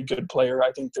very, very good player.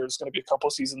 I think there's going to be a couple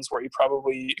seasons where he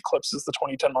probably eclipses the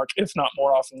 2010 mark, if not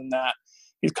more often than that.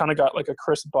 He's kind of got like a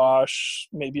Chris Bosh,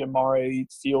 maybe a Mare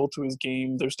feel to his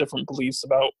game. There's different beliefs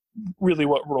about really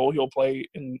what role he'll play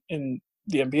in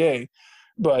the NBA.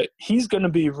 But he's going to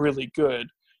be really good.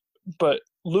 But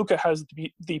Luka has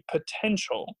the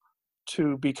potential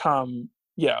to become,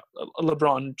 a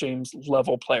LeBron James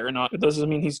level player. It doesn't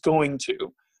mean he's going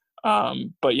to.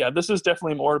 But yeah, this is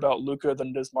definitely more about Luka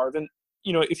than it is Marvin.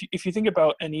 You know, if you think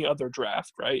about any other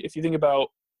draft, right? If you think about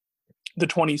the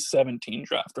 2017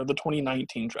 draft or the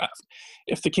 2019 draft,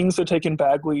 if the Kings had taken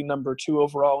Bagley number 2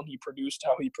 overall and he produced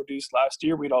how he produced last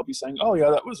year, we'd all be saying, "Oh yeah,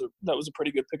 that was a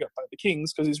pretty good pickup by the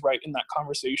Kings," because he's right in that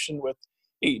conversation with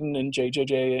Ayton and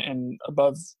JJJ and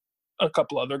above a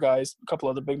couple other guys, a couple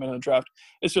other big men in the draft.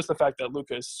 It's just the fact that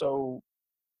Luka is so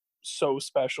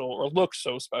special, or looks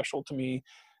so special to me,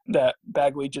 that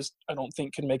Bagley just, I don't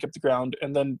think, can make up the ground.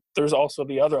 And then there's also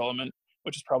the other element,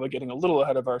 which is probably getting a little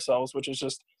ahead of ourselves, which is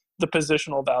just the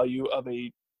positional value of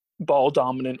a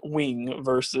ball-dominant wing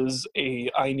versus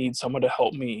I need someone to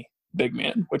help me big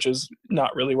man, which is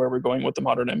not really where we're going with the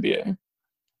modern NBA.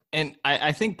 And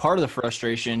I think part of the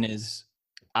frustration is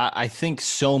I think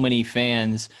so many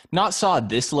fans not saw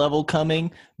this level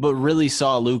coming, but really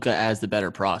saw Luka as the better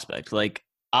prospect. Like,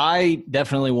 I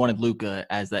definitely wanted Luka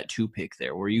as that 2 pick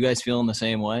there. Were you guys feeling the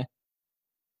same way?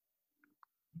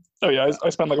 Oh yeah, I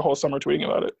spent like a whole summer tweeting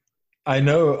about it. I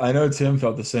know Tim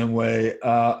felt the same way.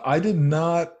 I did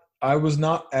not. I was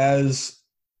not as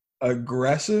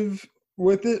aggressive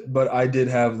with it, but I did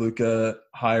have Luka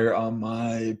higher on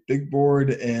my big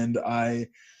board, and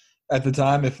at the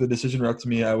time, if the decision were up to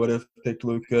me, I would have picked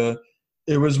Luka.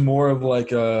 It was more of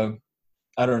like I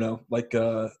don't know, like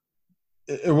to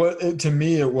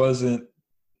me, it wasn't.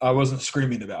 I wasn't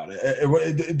screaming about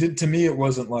it. To me, it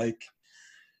wasn't like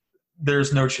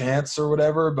there's no chance or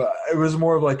whatever, but it was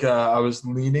more of like I was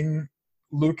leaning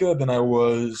Luka than I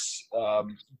was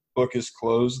book is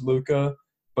closed Luka.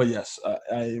 But yes,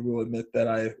 I will admit that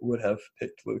I would have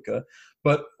picked Luka.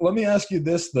 But let me ask you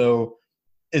this though: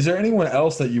 is there anyone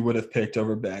else that you would have picked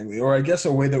over Bagley? Or I guess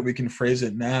a way that we can phrase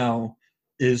it now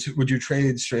is, would you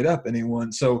trade straight up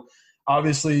anyone? So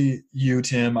obviously you,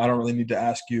 Tim, I don't really need to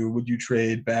ask you, would you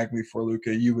trade Bagley for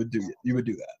Luka? You would do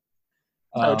that.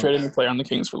 I would trade any player on the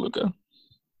Kings for Luka.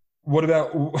 What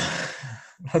about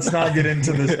 – let's not get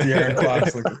into this De'Aaron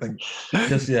Fox thing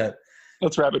just yet.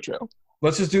 Let's rabbit trail.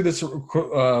 Let's just do this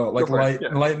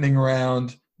lightning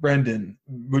round. Brendan,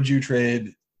 would you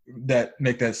trade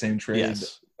make that same trade?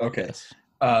 Yes. Okay. Yes.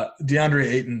 DeAndre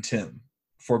Ayton, Tim,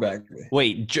 for Bagley.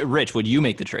 Wait, Rich, would you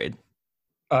make the trade?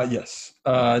 Yes.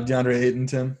 DeAndre Ayton,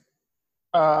 Tim?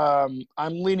 I'm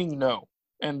leaning no.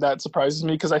 And that surprises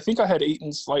me because I think I had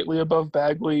Ayton slightly above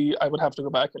Bagley. I would have to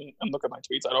go back and look at my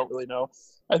tweets. I don't really know.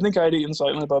 I think I had Ayton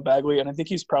slightly above Bagley, and I think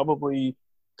he's probably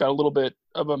got a little bit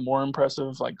of a more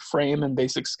impressive like frame and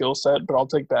basic skill set, but I'll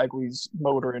take Bagley's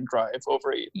motor and drive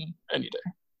over Ayton any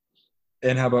day.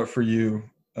 And how about for you,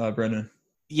 Brendan?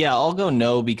 Yeah, I'll go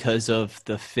no because of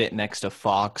the fit next to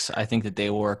Fox. I think that they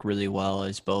work really well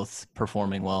as both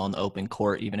performing well in the open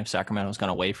court, even if Sacramento's gone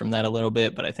away from that a little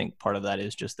bit. But I think part of that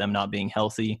is just them not being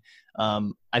healthy.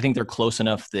 I think they're close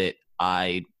enough that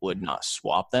I would not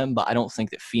swap them, but I don't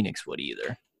think that Phoenix would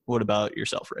either. What about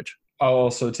yourself, Rich? I'll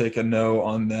also take a no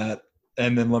on that.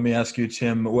 And then let me ask you,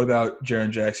 Tim, what about Jaren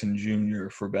Jackson Jr.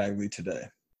 for Bagley today?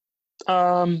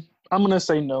 I'm gonna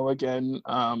say no again.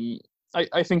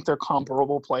 I think they're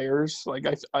comparable players. Like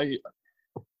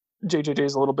JJJ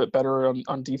is a little bit better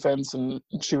on defense and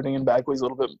shooting, and Bagley's a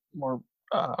little bit more,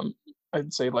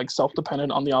 I'd say, like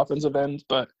self-dependent on the offensive end.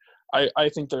 But I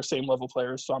think they're same level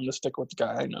players, so I'm gonna stick with the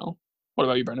guy I know. What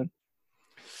about you, Brendan?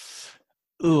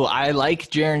 Ooh, I like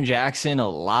Jaren Jackson a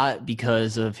lot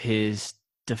because of his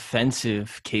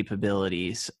defensive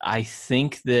capabilities. I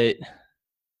think that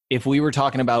if we were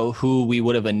talking about who we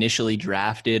would have initially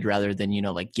drafted rather than,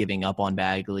 like giving up on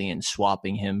Bagley and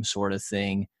swapping him sort of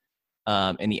thing,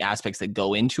 and the aspects that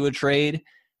go into a trade,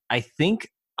 I think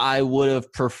I would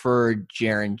have preferred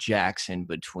Jaren Jackson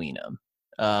between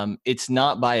them. It's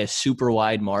not by a super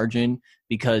wide margin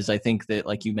because I think that,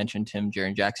 like you mentioned, Tim,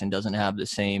 Jaren Jackson doesn't have the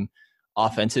same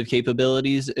offensive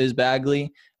capabilities as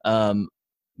Bagley,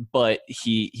 but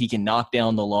he can knock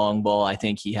down the long ball. I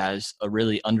think he has a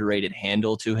really underrated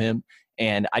handle to him,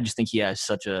 and I just think he has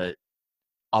such a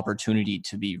opportunity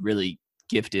to be really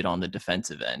gifted on the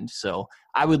defensive end. So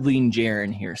I would lean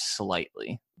Jaren here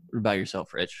slightly. What about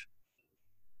yourself, Rich?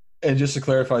 And just to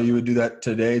clarify, you would do that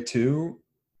today too?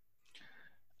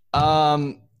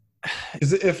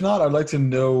 If not, I'd like to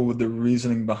know the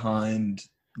reasoning behind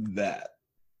that.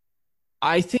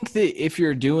 I think that if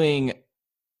you're doing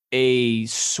a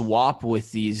swap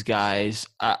with these guys,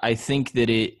 I think that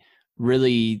it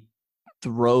really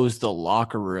throws the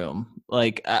locker room.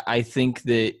 Like, I think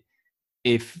that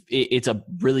if it's a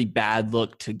really bad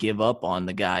look to give up on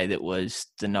the guy that was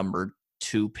the number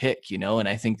 2 pick, and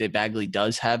I think that Bagley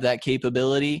does have that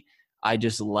capability. I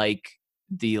just like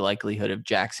the likelihood of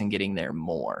Jackson getting there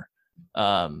more.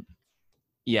 I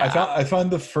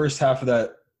find the first half of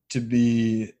that to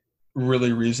be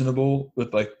really reasonable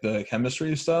with like the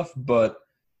chemistry stuff, but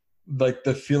like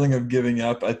the feeling of giving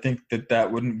up, I think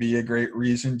that wouldn't be a great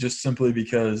reason, just simply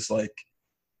because like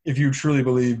if you truly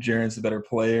believe Jaren's the better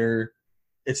player,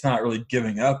 it's not really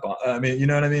giving up on, I mean, you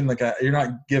know what I mean? Like you're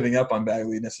not giving up on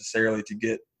Bagley necessarily to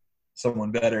get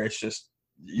someone better. It's just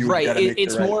right.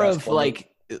 It's more of like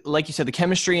you said, the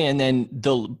chemistry, and then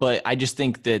but I just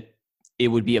think that it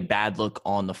would be a bad look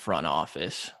on the front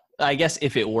office, I guess,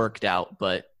 if it worked out.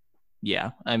 But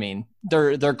yeah, I mean,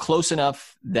 they're close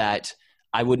enough that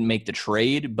I wouldn't make the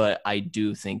trade, but I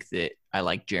do think that I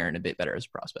like Jaren a bit better as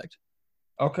a prospect.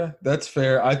 Okay, that's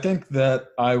fair. I think that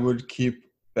I would keep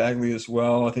Bagley as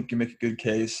well. I think you make a good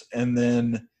case. And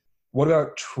then what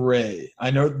about Trey?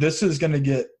 I know this is going to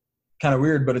get kind of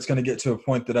weird, but it's going to get to a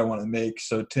point that I want to make.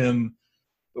 So, Tim,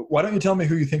 why don't you tell me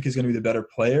who you think is going to be the better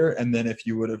player, and then if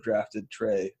you would have drafted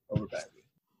Trey over Bagley?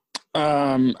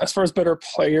 As far as better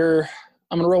player,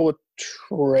 I'm going to roll with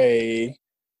Trey.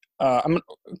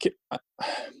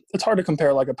 It's hard to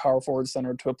compare like a power forward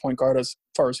center to a point guard as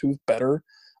far as who's better.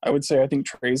 I would say I think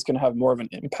Trey's going to have more of an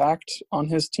impact on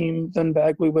his team than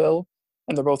Bagley will,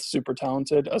 and they're both super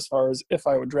talented. As far as if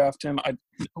I would draft him,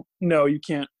 no, you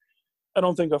can't. I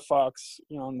don't think a Fox,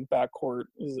 in the backcourt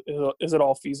is at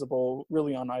all feasible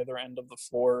really on either end of the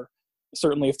floor.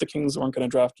 Certainly if the Kings weren't going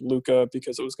to draft Luka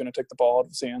because it was going to take the ball out of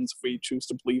his hands, if we choose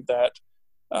to believe that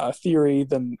theory,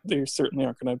 then they certainly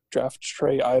aren't going to draft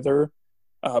Trey either.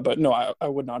 But no, I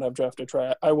would not have drafted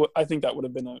Trey. I think that would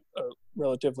have been a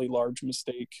relatively large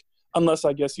mistake, unless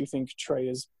I guess you think Trey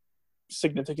is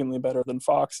significantly better than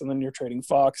Fox, and then you're trading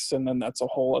Fox, and then that's a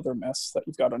whole other mess that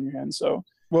you've got on your hands. So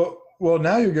well,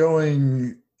 now you're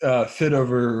going fit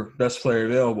over best player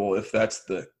available if that's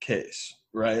the case,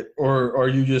 right? Or are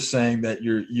you just saying that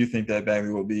you think that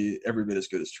Bagley will be every bit as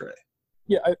good as Trey?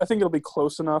 Yeah, I think it'll be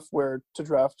close enough where to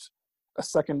draft a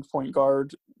second point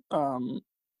guard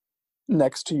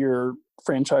next to your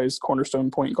franchise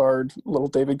cornerstone point guard, little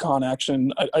David Kahn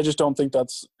action. I just don't think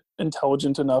that's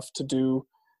intelligent enough to do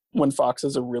when Fox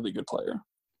is a really good player.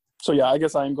 So yeah, I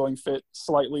guess I am going fit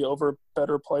slightly over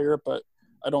better player, but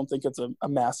I don't think it's a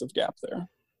massive gap there.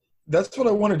 That's what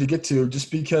I wanted to get to,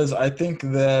 just because I think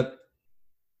that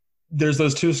there's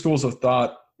those two schools of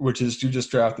thought, which is you just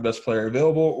draft the best player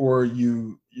available, or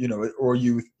you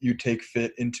take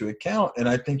fit into account. And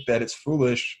I think that it's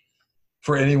foolish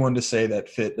for anyone to say that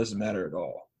fit doesn't matter at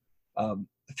all.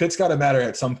 Fit's got to matter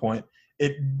at some point.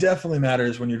 It definitely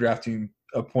matters when you're drafting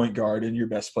a point guard and your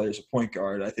best player is a point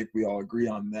guard. I think we all agree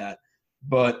on that.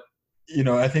 But,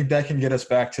 I think that can get us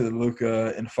back to the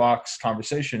Luka and Fox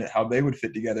conversation at how they would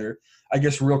fit together. I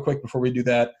guess real quick before we do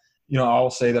that, I'll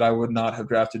say that I would not have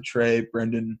drafted Trey.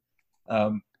 Brendan,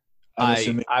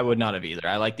 I would not have either.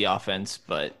 I like the offense,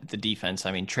 but the defense,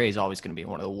 Trey's always going to be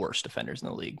one of the worst defenders in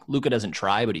the league. Luka doesn't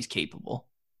try, but he's capable.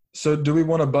 So do we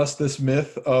want to bust this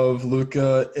myth of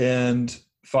Luka and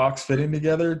Fox fitting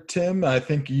together, Tim? I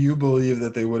think you believe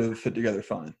that they would have fit together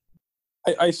fine.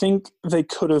 I think they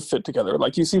could have fit together.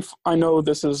 Like you see, I know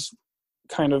this is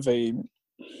kind of a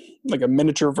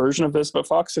miniature version of this, but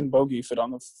Fox and Bogey fit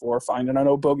on the floor fine. And I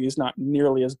know Bogey is not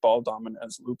nearly as ball dominant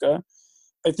as Luka.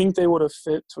 I think they would have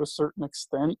fit to a certain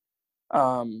extent.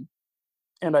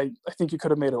 And I think you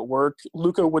could have made it work.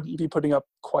 Luka wouldn't be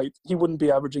he wouldn't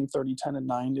be averaging 30, 10, and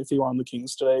 9 if he were on the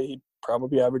Kings today. He'd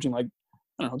probably be averaging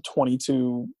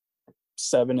 22,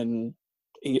 7, and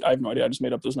 8. I have no idea. I just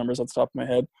made up those numbers off the top of my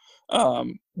head.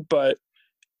 But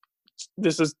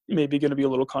this is maybe going to be a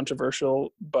little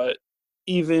controversial, but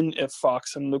even if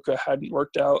Fox and Luka hadn't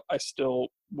worked out, I still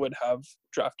would have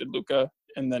drafted Luka.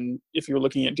 And then if you're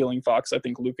looking at dealing Fox, I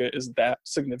think Luka is that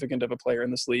significant of a player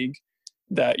in this league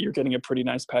that you're getting a pretty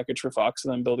nice package for Fox,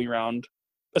 and then building around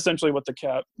essentially what the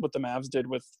Mavs did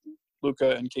with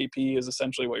Luka and KP is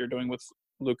essentially what you're doing with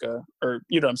Luka, or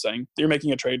you know what I'm saying? You're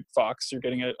making a trade Fox, you're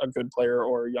getting a good player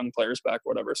or young players back,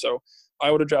 whatever. So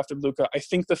I would have drafted Luka. I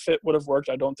think the fit would have worked.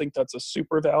 I don't think that's a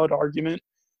super valid argument.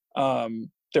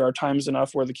 There are times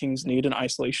enough where the Kings need an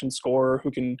isolation scorer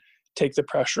who can take the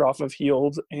pressure off of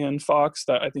Hield and Fox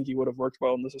that I think he would have worked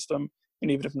well in the system. And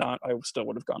even if not, I still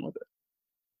would have gone with it.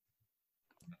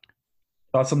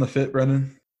 Thoughts on the fit,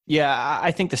 Brendan? Yeah,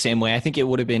 I think the same way. I think it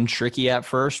would have been tricky at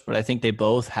first, but I think they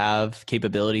both have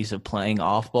capabilities of playing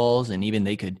off balls, and even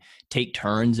they could take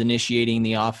turns initiating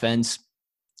the offense.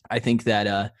 I think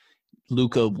that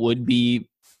Luka would be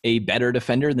a better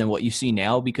defender than what you see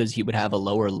now because he would have a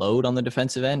lower load on the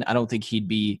defensive end. I don't think he'd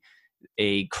be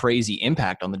a crazy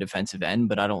impact on the defensive end,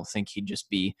 but I don't think he'd just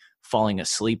be falling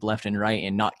asleep left and right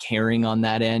and not caring on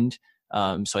that end.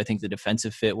 So I think the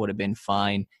defensive fit would have been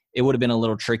fine. It would have been a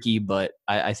little tricky, but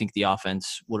I think the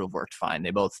offense would have worked fine.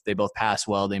 They both pass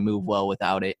well. They move well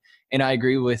without it. And I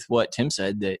agree with what Tim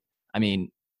said that, I mean,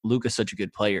 Luka's such a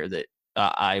good player that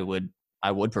I would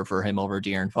prefer him over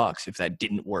De'Aaron Fox if that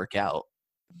didn't work out.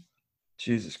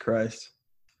 Jesus Christ.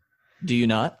 Do you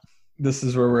not? This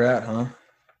is where we're at, huh?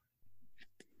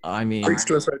 I mean, Preach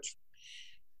to us, Rich.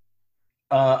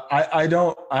 I'm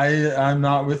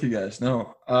not with you guys.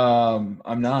 No,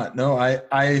 I'm not. No,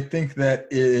 I think that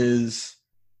it is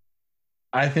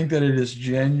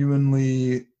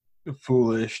genuinely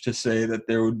foolish to say that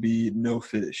there would be no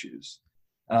fit issues.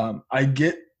 I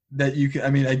get that you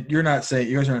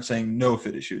guys aren't saying no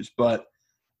fit issues, but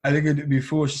I think it'd be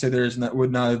foolish to say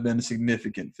would not have been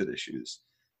significant fit issues.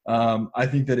 I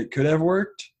think that it could have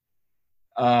worked.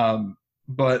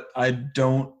 But I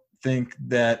don't think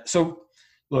that – so,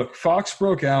 look, Fox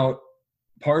broke out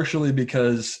partially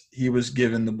because he was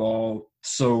given the ball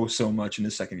so much in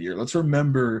his second year. Let's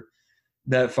remember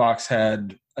that Fox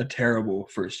had a terrible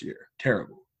first year.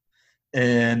 Terrible.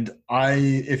 And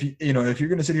if you're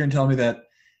going to sit here and tell me that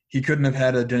he couldn't have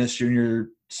had a Dennis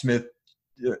Smith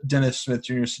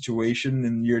Jr. situation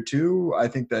in year 2, I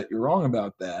think that you're wrong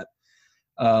about that.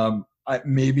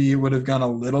 Maybe it would have gone a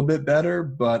little bit better,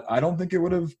 but I don't think it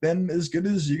would have been as good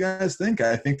as you guys think.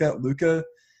 I think that Luka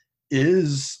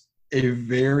is a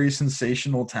very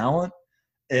sensational talent,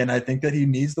 and I think that he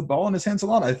needs the ball in his hands a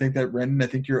lot. I think that,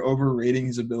 Brendan, you're overrating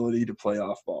his ability to play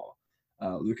off ball.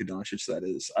 Luka Doncic, that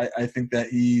is. I think that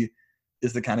he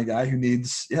is the kind of guy who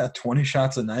needs, 20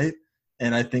 shots a night,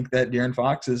 and I think that De'Aaron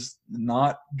Fox is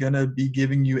not going to be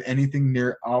giving you anything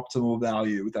near optimal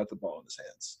value without the ball in his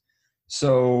hands.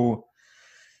 So,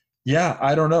 yeah,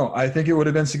 I don't know. I think it would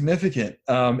have been significant.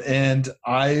 And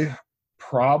I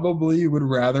probably would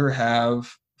rather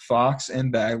have Fox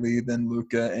and Bagley than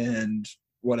Luka and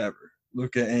whatever.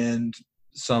 Luka and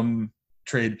some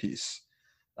trade piece.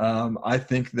 I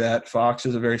think that Fox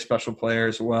is a very special player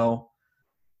as well.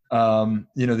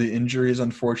 The injury is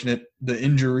unfortunate. The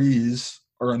injuries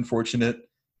are unfortunate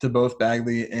to both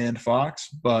Bagley and Fox,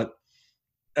 but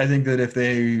I think that if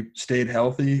they stayed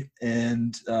healthy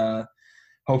and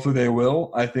hopefully they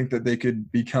will, I think that they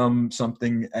could become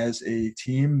something as a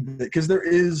team because there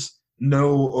is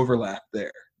no overlap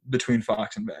there between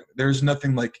Fox and Bagley. There's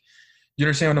nothing like – you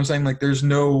understand what I'm saying? Like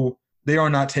they are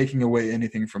not taking away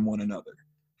anything from one another,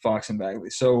 Fox and Bagley.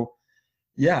 So,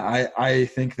 yeah, I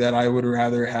think that I would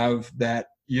rather have that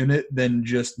unit than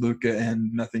just Luka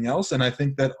and nothing else. And I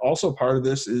think that also part of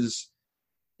this is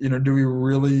 – do we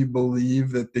really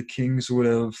believe that the Kings would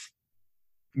have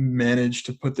managed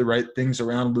to put the right things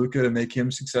around Luka to make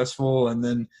him successful, and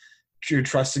then you're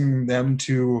trusting them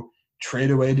to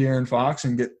trade away De'Aaron Fox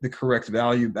and get the correct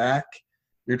value back?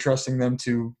 You're trusting them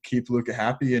to keep Luka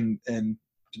happy and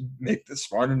make the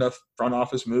smart enough front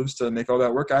office moves to make all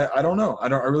that work? I don't know. I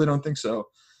really don't think so.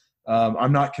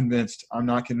 I'm not convinced. I'm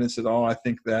not convinced at all. I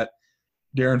think that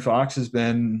De'Aaron Fox has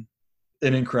been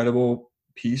an incredible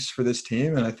piece for this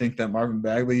team, and I think that Marvin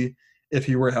Bagley, if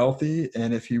he were healthy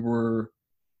and if he were,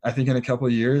 I think in a couple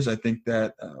of years, I think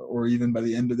that, or even by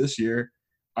the end of this year,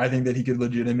 I think that he could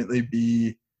legitimately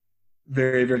be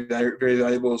very, very, very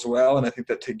valuable as well. And I think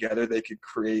that together they could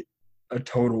create a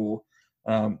total.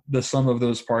 The sum of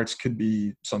those parts could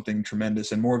be something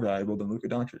tremendous and more valuable than Luka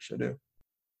Doncic. I do.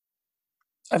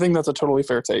 I think that's a totally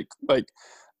fair take. Like,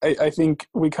 I think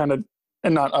we kind of,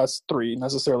 and not us three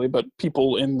necessarily, but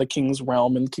people in the Kings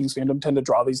realm and Kings fandom tend to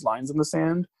draw these lines in the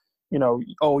sand. You know,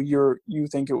 you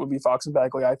think it would be Fox and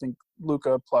Bagley. I think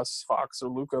Luka plus Fox, or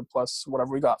Luka plus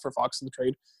whatever we got for Fox in the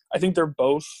trade. I think they're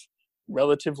both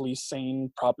relatively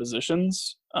sane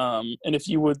propositions. And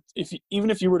even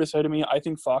if you were to say to me, I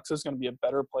think Fox is going to be a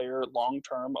better player long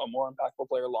term, a more impactful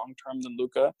player long term than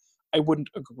Luka, I wouldn't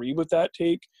agree with that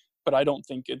take. But I don't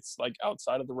think it's like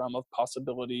outside of the realm of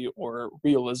possibility or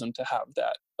realism to have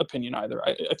that opinion either.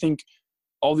 I think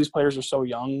all these players are so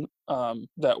young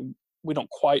that we don't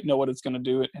quite know what it's going to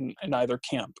do, and either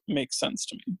camp makes sense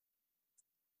to me.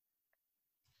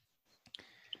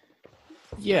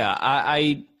 Yeah,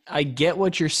 I get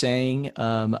what you're saying.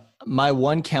 My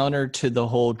one counter to the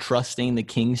whole trusting the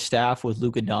Kings staff with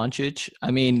Luka Doncic, I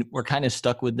mean, we're kind of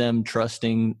stuck with them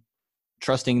trusting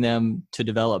them to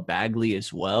develop Bagley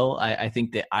as well. I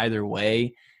think that either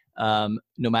way, no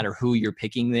matter who you're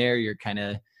picking there, you're kind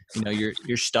of,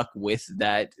 you're stuck with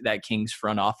that Kings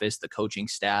front office, the coaching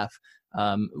staff,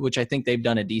 which I think they've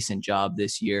done a decent job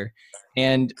this year.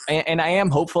 And I am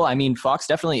hopeful. I mean, Fox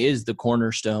definitely is the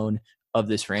cornerstone of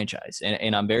this franchise,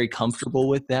 and I'm very comfortable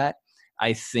with that.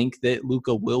 I think that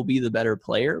Luka will be the better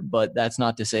player, but that's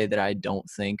not to say that I don't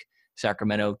think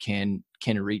Sacramento can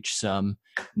reach some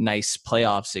nice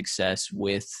playoff success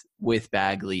with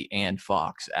Bagley and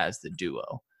Fox as the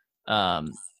duo.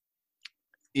 I'm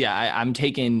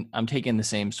taking the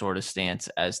same sort of stance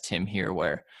as Tim here,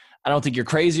 where I don't think you're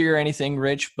crazy or anything,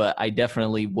 Rich, but I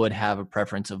definitely would have a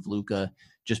preference of Luka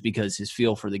just because his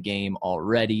feel for the game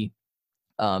already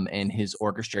and his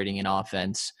orchestrating an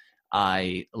offense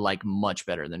I like much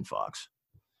better than Fox.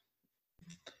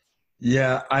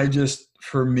 Yeah,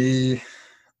 for me,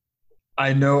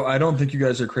 I don't think you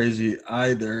guys are crazy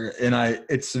either, and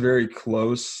it's very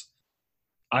close.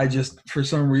 For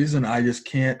some reason, I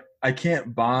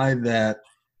can't buy that.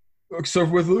 So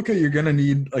with Luka, you're going to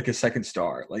need like a second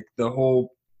star. Like the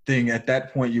whole thing at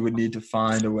that point, you would need to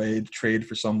find a way to trade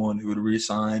for someone who would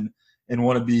re-sign and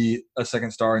want to be a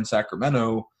second star in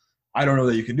Sacramento. I don't know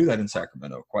that you can do that in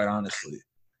Sacramento, quite honestly.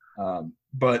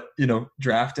 But,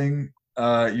 drafting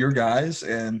your guys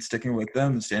and sticking with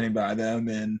them and standing by them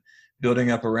and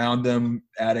building up around them,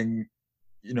 adding,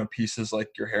 pieces like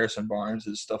your Harrison Barnes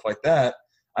and stuff like that,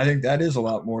 I think that is a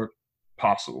lot more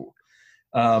possible.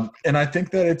 And I think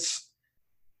that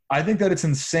it's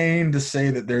insane to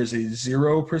say that there's a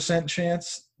 0%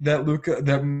 chance that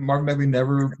Marvin Bagley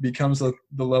never becomes the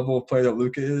level of player that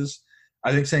Luka is.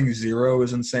 I think saying 0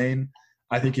 is insane.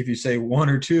 I think if you say 1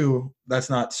 or 2, that's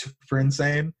not super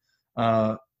insane.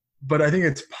 But I think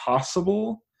it's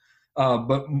possible.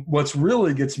 But what's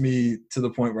really gets me to the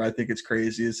point where I think it's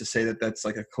crazy is to say that that's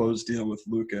like a closed deal with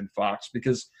Luka and Fox,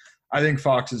 because I think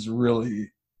Fox is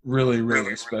really, really,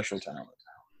 really special talent.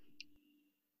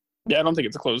 Yeah, I don't think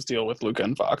it's a closed deal with Luka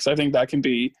and Fox. I think that can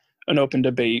be an open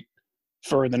debate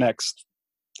for the next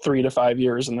 3 to 5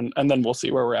 years, and then we'll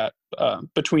see where we're at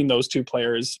between those two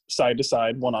players, side to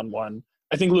side, one-on-one.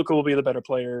 I think Luka will be the better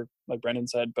player, like Brendan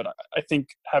said, but I think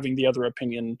having the other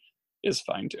opinion is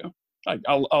fine too.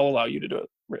 I'll allow you to do it,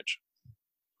 Rich.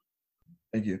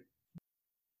 Thank you.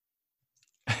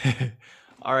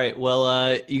 All right.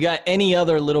 Well, you got any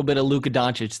other little bit of Luka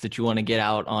Doncic that you want to get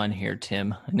out on here,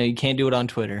 Tim? I know you can't do it on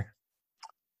Twitter.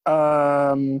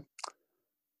 No,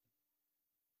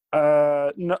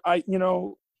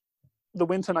 the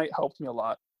win tonight helped me a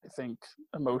lot, I think,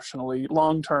 emotionally.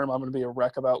 Long term, I'm going to be a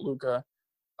wreck about Luka.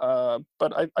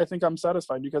 But I think I'm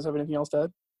satisfied. Do you guys have anything else to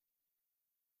add?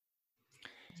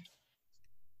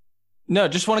 No,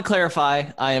 just want to clarify.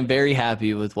 I am very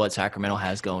happy with what Sacramento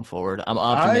has going forward. I'm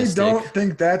optimistic. I don't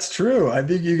think that's true. I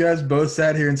think you guys both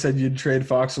sat here and said you'd trade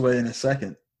Fox away in a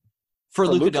second. For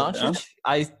Luka Doncic,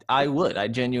 yeah. I would. I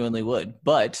genuinely would.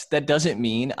 But that doesn't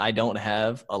mean I don't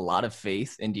have a lot of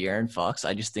faith in De'Aaron Fox.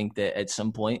 I just think that at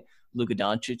some point, Luka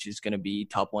Doncic is going to be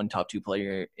top 1, top 2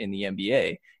 player in the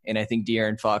NBA. And I think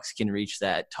De'Aaron Fox can reach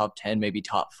that top 10, maybe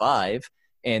top 5.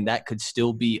 And that could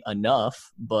still be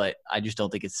enough, but I just don't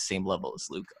think it's the same level as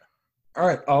Luka. All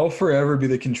right, I'll forever be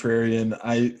the contrarian.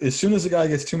 As soon as a guy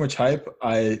gets too much hype,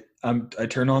 I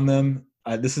turn on them.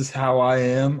 This is how I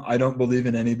am. I don't believe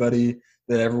in anybody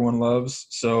that everyone loves.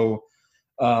 So,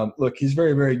 look, he's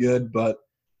very, very good, but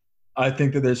I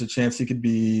think that there's a chance he could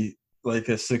be like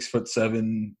a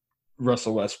 6'7"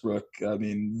 Russell Westbrook. I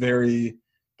mean, very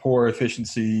poor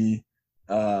efficiency,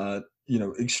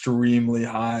 extremely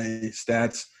high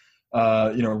stats,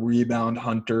 rebound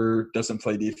hunter, doesn't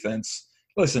play defense.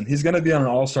 Listen, he's going to be on an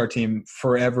all-star team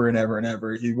forever and ever and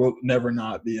ever. He will never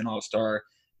not be an all-star.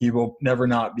 He will never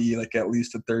not be like at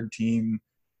least a third-team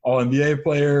All-NBA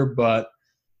player. But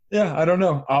yeah, I don't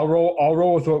know. I'll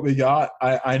roll with what we got.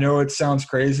 I know it sounds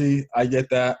crazy. I get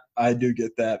that. I do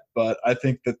get that. But I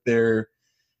think that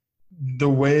the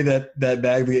way that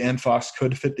Bagley and Fox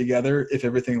could fit together, if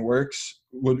everything works,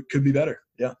 could be better.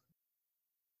 Yeah.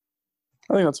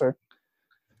 I think that's fair.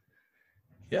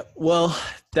 Yep. Well,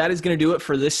 that is going to do it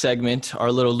for this segment,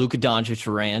 our little Luka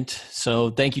Doncic rant. So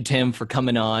thank you, Tim, for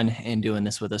coming on and doing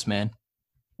this with us, man.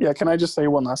 Yeah, can I just say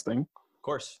one last thing? Of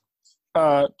course.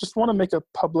 Just want to make a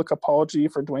public apology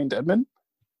for Dwayne Dedmon.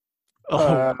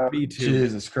 Me too.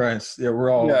 Jesus Christ. Yeah, we're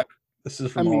all this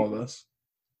is from all of us.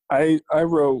 I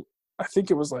wrote, I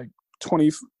think it was like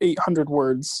 2,800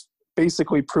 words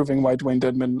basically proving why Dwayne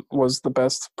Dedmon was the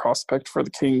best prospect for the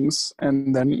Kings,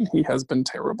 and then he has been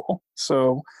terrible.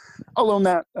 So I'll own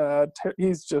that.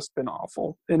 He's just been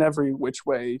awful in every which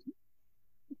way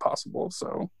possible.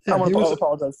 So I want to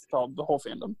apologize to the whole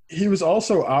fandom. He was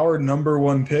also our number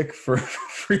one pick for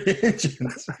free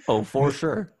agents. Oh, for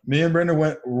sure. Me and Brendan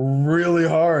went really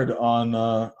hard on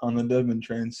the Dedmon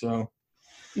train. So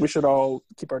we should all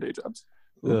keep our day jobs.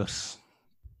 Yes.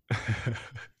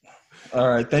 All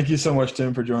right. Thank you so much,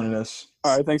 Tim, for joining us.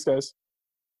 All right. Thanks, guys.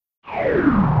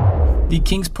 The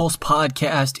Kings Pulse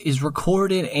podcast is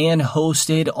recorded and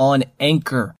hosted on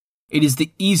Anchor. It is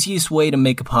the easiest way to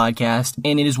make a podcast,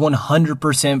 and it is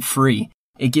 100% free.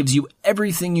 It gives you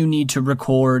everything you need to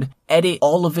record, edit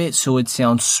all of it so it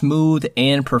sounds smooth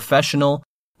and professional,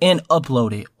 and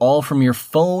upload it all from your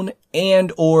phone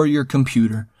and or your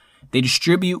computer. They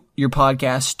distribute your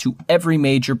podcast to every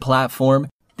major platform.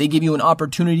 They give you an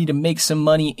opportunity to make some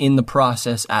money in the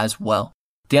process as well.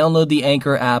 Download the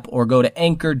Anchor app or go to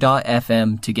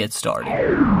anchor.fm to get started.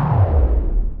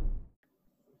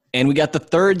 And we got the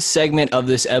third segment of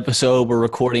this episode. We're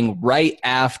recording right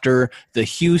after the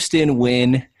Houston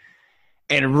win.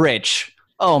 And Rich,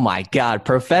 oh my God,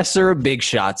 Professor Big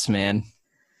Shots, man.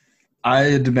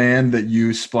 I demand that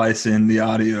you splice in the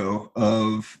audio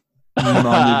of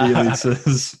Nemanja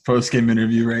Bjelica's post-game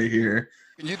interview right here.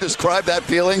 Can you describe that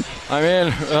feeling? I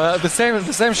mean, the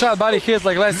same shot body hit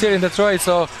like last year in Detroit,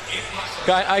 so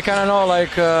I kind of know like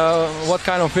what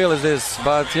kind of feel is this.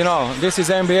 But this is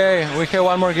NBA. We have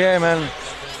one more game, and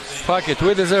fuck it,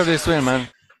 we deserve this win, man.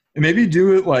 Maybe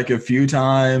do it like a few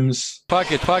times.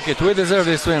 Fuck it, we deserve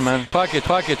this win, man. Fuck it.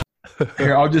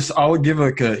 Here, I'll give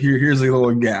like here's a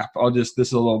little gap. This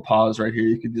is a little pause right here.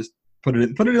 You could just put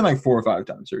it in like 4 or 5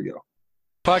 times. Here we go.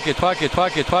 Fuck it.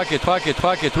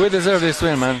 We deserve this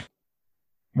win, man.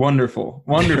 Wonderful.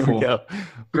 There we go.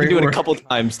 We can do it a couple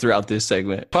times throughout this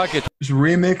segment. Fuck it. Just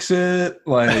remix it.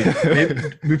 Like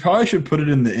we probably should put it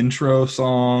in the intro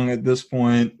song at this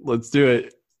point. Let's do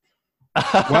it.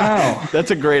 Wow. That's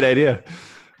a great idea.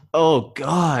 Oh,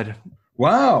 God.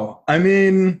 Wow. I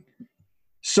mean,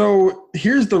 so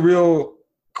here's the real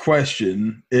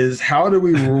question is how do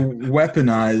we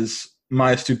weaponize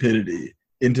my stupidity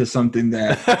into something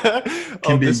that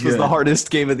can be this good? Was the hardest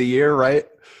game of the year, right?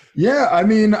 Yeah, I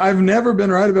mean, I've never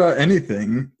been right about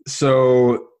anything.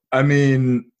 So, I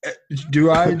mean,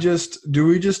 do we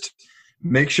just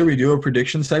make sure we do a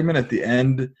prediction segment at the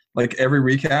end, like every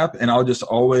recap, and I'll just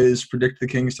always predict the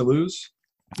Kings to lose?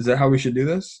 Is that how we should do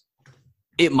this?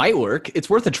 It might work. It's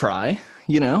worth a try,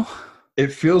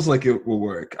 It feels like it will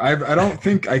work.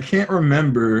 I can't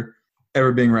remember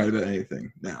ever being right about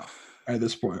anything now at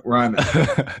this point where I'm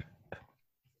at.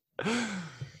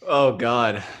 Oh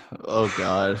God.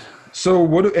 So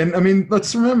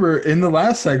let's remember in the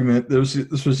last segment,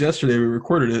 this was yesterday, we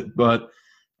recorded it,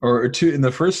 in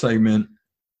the first segment,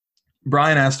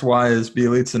 Brian asked why is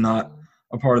Bjelica not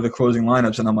a part of the closing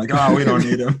lineups, and I'm like, we don't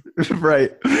need him.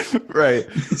 Right.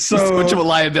 So much of a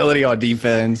liability on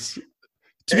defense.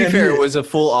 To be fair, it was a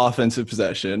full offensive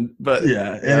possession, but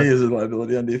yeah, and he is a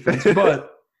liability on defense.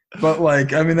 But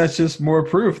like, I mean, that's just more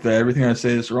proof that everything I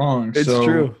say is wrong. It's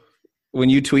true. When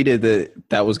you tweeted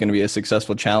that was going to be a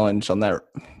successful challenge on that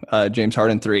James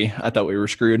Harden 3, I thought we were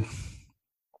screwed.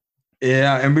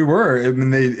 Yeah, and we were. I mean,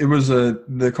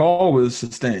 the call was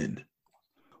sustained.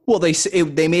 Well, they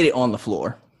made it on the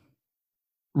floor.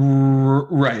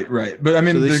 Right. But I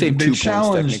mean, so they saved 2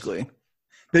 challenged. points technically.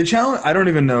 They challenged. I don't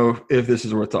even know if this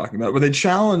is worth talking about, but they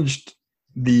challenged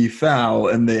the foul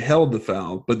and they held the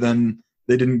foul, but then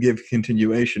they didn't give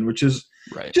continuation, which is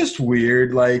just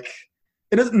weird. Like,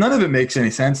 none of it makes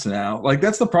any sense now. Like,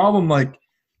 that's the problem. Like,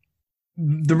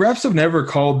 the refs have never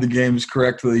called the games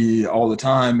correctly all the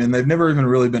time, and they've never even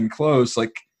really been close.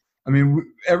 Like, I mean,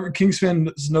 Kings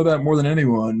fans know that more than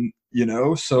anyone, you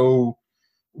know. So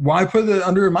why put it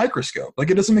under a microscope? Like,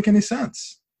 it doesn't make any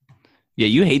sense. Yeah,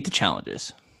 you hate the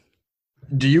challenges.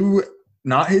 Do you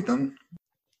not hate them?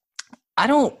 I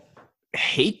don't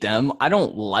hate them. I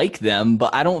don't like them,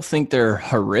 but I don't think they're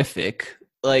horrific.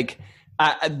 Like,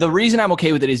 the reason I'm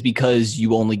okay with it is because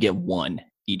you only get one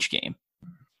each game.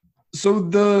 So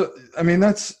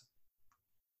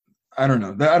I don't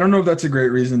know. I don't know if that's a great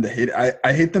reason to hate it.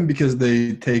 I hate them because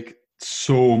they take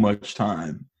so much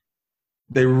time.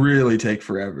 They really take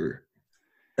forever.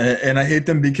 And I hate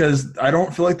them because I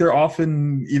don't feel like they're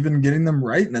often even getting them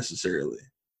right necessarily.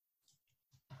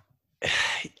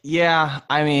 Yeah,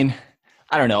 I mean,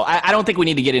 I don't know. I don't think we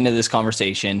need to get into this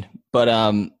conversation. But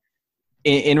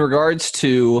in regards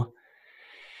to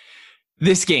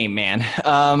this game, man,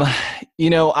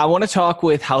 I want to talk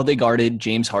with how they guarded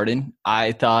James Harden.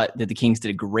 I thought that the Kings did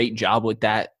a great job with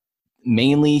that,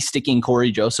 mainly sticking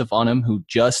Corey Joseph on him, who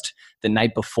just the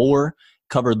night before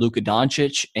covered Luka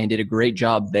Doncic and did a great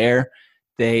job there.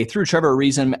 They threw Trevor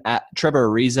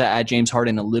Ariza at James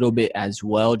Harden a little bit as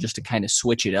well, just to kind of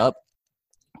switch it up.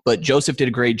 But Joseph did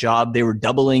a great job. They were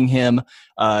doubling him.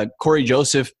 Corey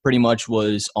Joseph pretty much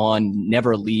was on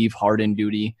never leave Harden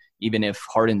duty. Even if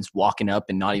Harden's walking up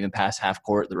and not even past half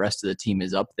court, the rest of the team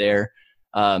is up there.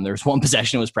 There was one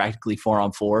possession that was practically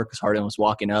 4-on-4 because Harden was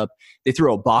walking up. They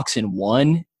threw a box and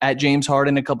one at James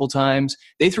Harden a couple times.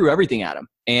 They threw everything at him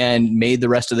and made the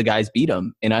rest of the guys beat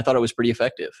him. And I thought it was pretty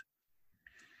effective.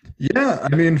 Yeah,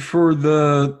 I mean, for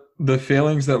the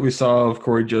failings that we saw of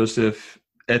Corey Joseph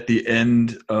at the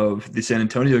end of the San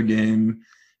Antonio game,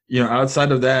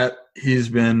 outside of that, he's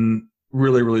been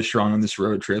really, really strong on this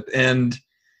road trip. And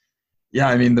yeah,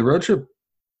 I mean, the road trip,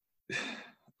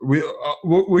 we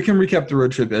can recap the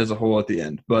road trip as a whole at the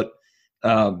end. But,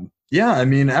 yeah, I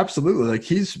mean, absolutely. Like,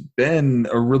 he's been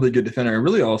a really good defender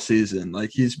really all season. Like,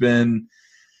 he's been,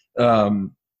 probably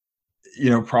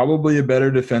a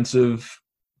better defensive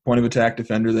point of attack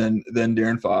defender than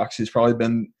De'Aaron Fox. He's probably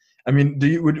been – I mean,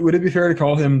 would it be fair to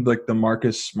call him, like, the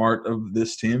Marcus Smart of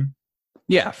this team?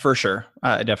 Yeah, for sure.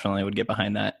 I definitely would get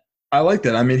behind that. I like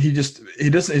that. I mean,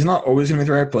 he's not always going to make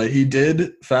the right play. He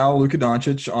did foul Luka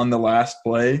Doncic on the last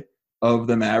play of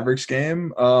the Mavericks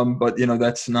game. But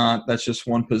that's just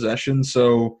one possession.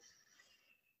 So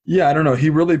yeah, I don't know. He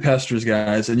really pesters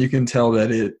guys, and you can tell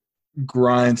that it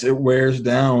wears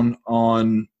down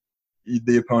on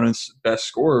the opponent's best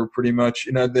scorer pretty much.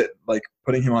 That, like,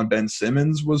 putting him on Ben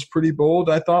Simmons was pretty bold,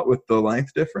 I thought, with the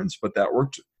length difference, but that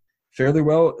worked fairly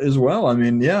well as well. I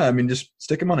mean, yeah, just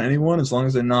stick him on anyone as long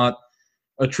as they're not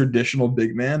a traditional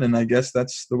big man, and I guess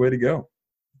that's the way to go.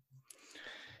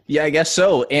 Yeah, I guess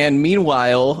so. And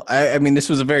meanwhile, I mean, this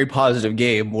was a very positive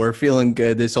game. We're feeling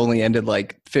good. This only ended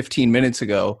like 15 minutes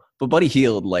ago. But Buddy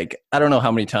Hield, like, I don't know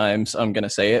how many times I'm going to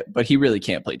say it, but he really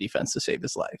can't play defense to save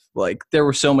his life. Like, there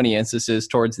were so many instances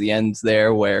towards the ends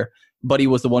there where Buddy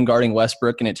was the one guarding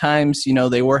Westbrook, and at times,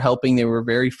 they were helping. They were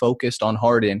very focused on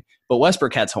Harden. But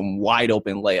Westbrook had some wide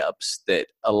open layups that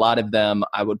a lot of them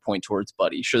I would point towards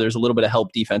Buddy. Sure, there's a little bit of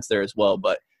help defense there as well,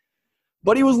 but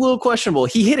Buddy was a little questionable.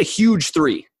 He hit a huge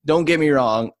three. Don't get me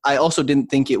wrong. I also didn't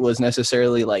think it was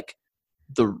necessarily like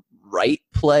the right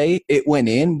play. It went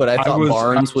in, but I thought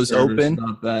Barnes was open.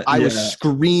 I was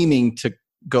screaming to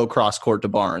go cross court to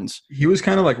Barnes. He was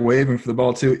kind of like waving for the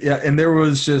ball too. Yeah, and there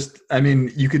was just, I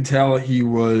mean, you could tell he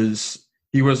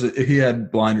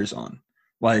had blinders on.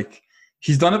 Like,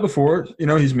 he's done it before.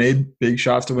 He's made big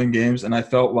shots to win games, and I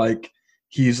felt like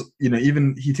he's,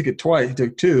 even he took it twice. He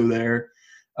took two there.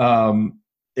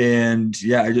 And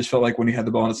yeah, I just felt like when he had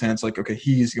the ball in his hands, like, okay,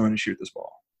 he's going to shoot this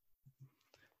ball.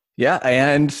 Yeah,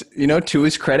 and to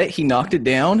his credit, he knocked it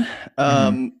down.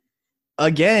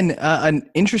 Again, an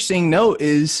interesting note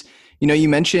is, you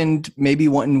mentioned maybe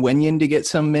wanting Wenyen to get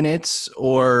some minutes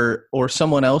or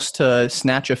someone else to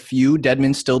snatch a few.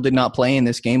 Dedmon still did not play in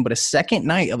this game, but a second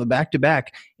night of a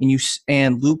back-to-back,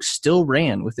 and Luke still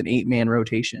ran with an 8-man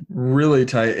rotation. Really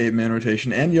tight 8-man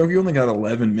rotation, and Yogi only got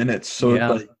 11 minutes, so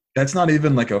like, that's not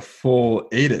even like a full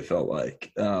 8. It felt like,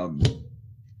 I'll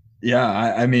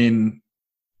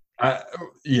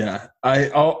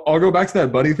go back to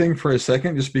that Buddy thing for a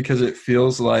second, just because it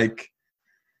feels like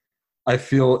it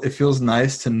feels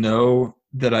nice to know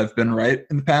that I've been right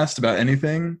in the past about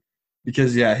anything,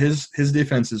 because his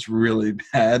defense is really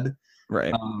bad.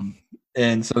 Right.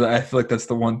 And so I feel like that's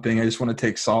the one thing I just want to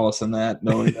take solace in that,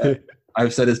 knowing that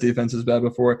I've said his defense is bad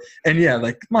before. And yeah,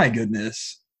 like my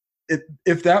goodness,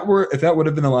 if that would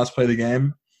have been the last play of the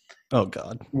game, oh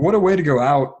God, what a way to go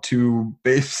out to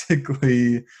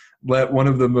basically let one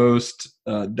of the most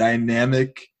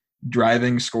dynamic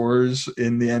driving scorers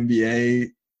in the NBA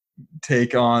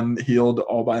take on Hield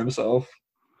all by himself.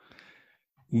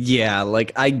 Yeah,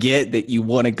 like I get that you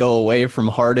want to go away from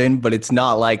Harden, but it's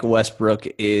not like Westbrook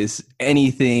is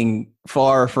anything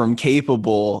far from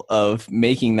capable of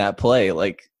making that play.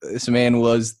 Like this man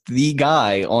was the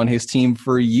guy on his team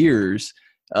for years.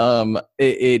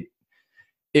 It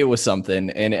was something,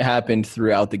 and it happened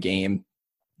throughout the game.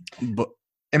 But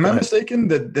am I mistaken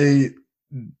that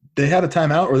they had a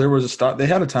timeout, or there was a stop? They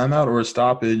had a timeout or a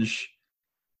stoppage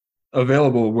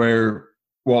available where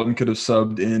Walton could have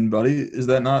subbed in Buddy. Is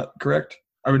that not correct?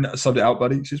 I mean, subbed out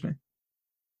Buddy, excuse me.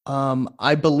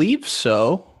 I believe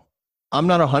so. I'm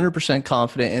not 100%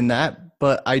 confident in that,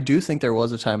 but I do think there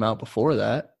was a timeout before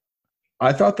that.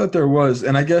 I thought that there was,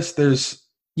 and I guess there's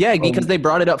because they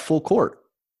brought it up full court.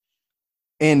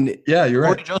 And yeah, you're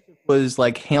right. Corey Joseph was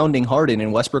like hounding Harden,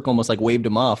 and Westbrook almost like waved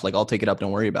him off, like, I'll take it up,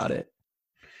 don't worry about it.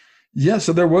 Yeah,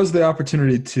 so there was the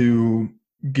opportunity to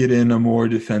get in a more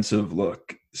defensive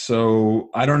look. So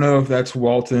I don't know if that's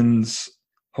Walton's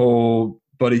whole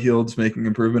Buddy Hield's making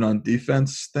improvement on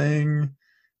defense thing,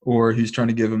 or he's trying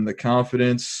to give him the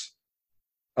confidence,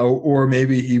 or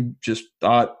maybe he just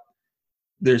thought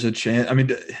there's a chance. I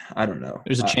mean, I don't know.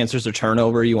 There's a chance there's a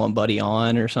turnover, you want Buddy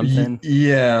on or something.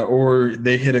 Yeah, or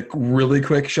they hit a really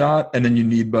quick shot, and then you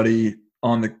need Buddy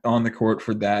on the court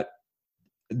for that,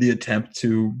 the attempt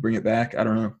to bring it back. I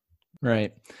don't know.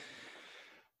 Right.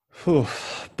 Whew.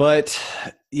 But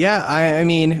yeah, I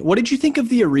mean, what did you think of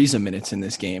the Ariza minutes in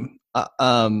this game?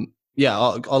 Yeah,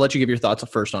 I'll let you give your thoughts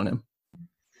first on him.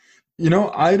 You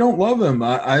know, I don't love him.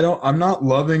 I'm not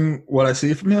loving what I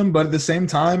see from him, but at the same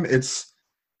time, it's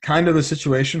kind of a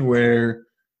situation where,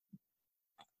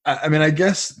 I mean, I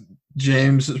guess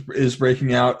James is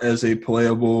breaking out as a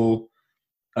playable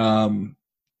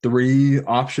 3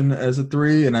 option as a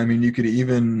 3, and I mean, you could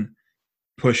even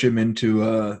push him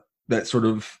into that sort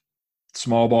of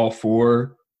small ball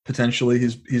 4 potentially.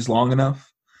 He's long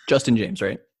enough. Justin James,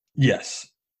 right? Yes.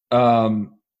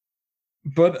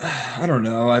 But I don't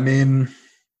know. I mean,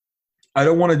 I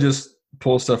don't want to just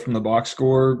pull stuff from the box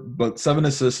score, but 7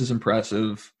 assists is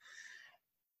impressive.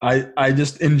 I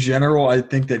just, in general, I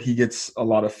think that he gets a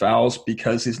lot of fouls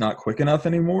because he's not quick enough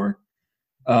anymore.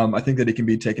 I think that he can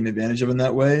be taken advantage of in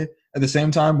that way. At the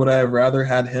same time, would I have rather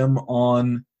had him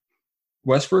on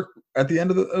Westbrook at the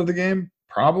end of the game?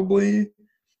 Probably.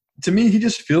 To me, he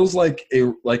just feels like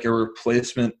a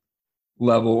replacement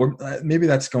level, or maybe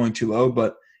that's going too low,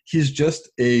 but he's just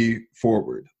a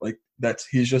forward.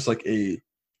 He's just like an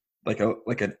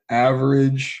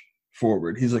average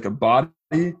forward. He's like a body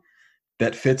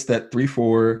that fits that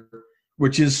 3-4,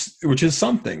 which is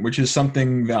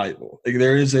something valuable. Like,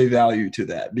 there is a value to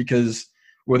that, because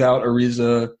without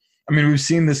Ariza, I mean, we've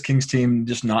seen this Kings team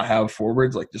just not have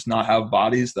forwards, like just not have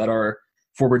bodies that are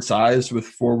forward sized with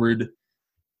forward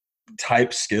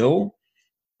type skill.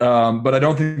 But I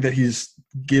don't think that he's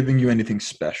giving you anything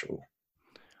special.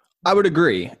 I would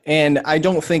agree. And I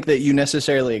don't think that you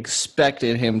necessarily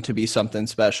expected him to be something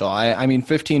special. I mean,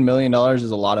 $15 million is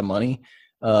a lot of money.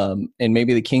 And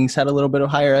maybe the Kings had a little bit of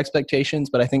higher expectations,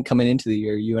 but I think coming into the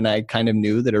year, you and I kind of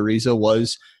knew that Ariza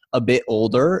was a bit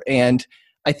older. And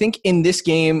I think in this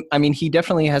game, I mean, he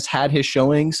definitely has had his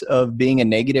showings of being a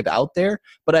negative out there,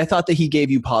 but I thought that he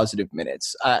gave you positive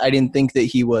minutes. I didn't think that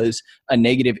he was a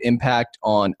negative impact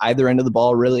on either end of the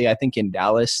ball, really. I think in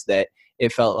Dallas that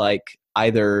it felt like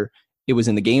either it was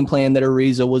in the game plan that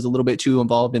Ariza was a little bit too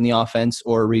involved in the offense,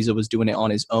 or Ariza was doing it on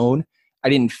his own. I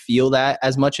didn't feel that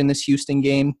as much in this Houston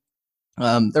game.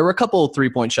 There were a couple of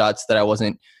 3-point shots that I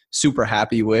wasn't super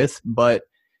happy with, but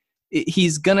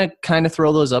he's going to kind of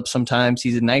throw those up sometimes.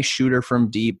 He's a nice shooter from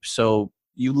deep, so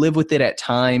you live with it at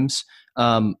times.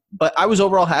 But I was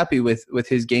overall happy with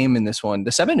his game in this one.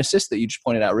 The 7 assists that you just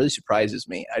pointed out really surprises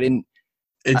me. It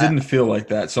didn't feel like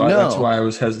that, so no. That's why I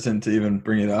was hesitant to even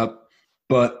bring it up.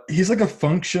 But he's like a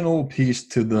functional piece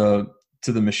to the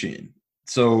machine.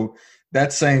 So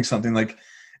that's saying something. Like,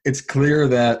 it's clear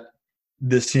that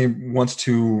this team wants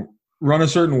to run a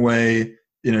certain way.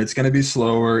 You know, it's going to be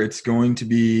slower. It's going to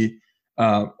be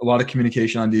a lot of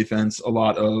communication on defense, a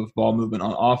lot of ball movement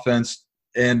on offense.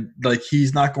 And, like,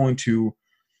 he's not going to,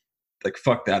 like,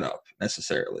 fuck that up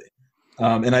necessarily.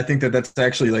 And I think that that's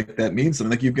actually, like, that means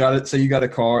something. Like, you've got it. Say you got a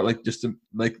car, like, say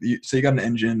you got an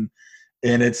engine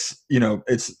and it's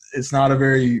not a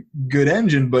very good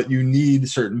engine, but you need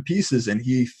certain pieces, and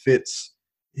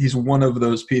he's one of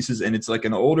those pieces, and it's like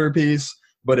an older piece,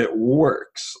 but it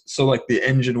works. So like the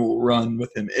engine will run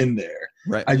with him in there.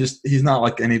 Right. He's not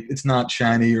like it's not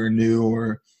shiny or new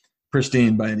or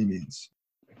pristine by any means.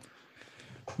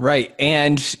 Right.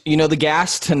 And, the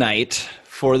gas tonight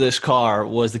for this car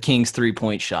was the Kings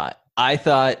 3-point shot. I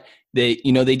thought that,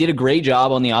 they did a great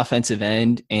job on the offensive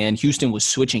end, and Houston was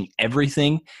switching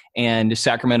everything, and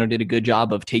Sacramento did a good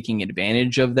job of taking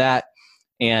advantage of that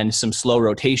and some slow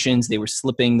rotations. They were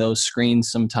slipping those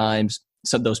screens sometimes,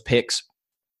 those picks.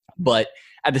 But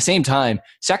at the same time,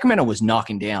 Sacramento was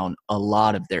knocking down a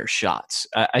lot of their shots.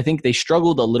 I think they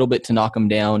struggled a little bit to knock them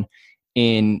down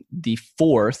in the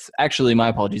fourth. Actually, my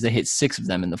apologies. They hit 6 of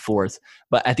them in the fourth.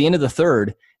 But at the end of the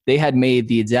third, they had made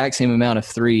the exact same amount of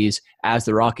threes as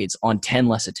the Rockets on 10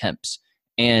 less attempts.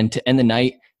 And to end the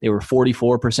night, they were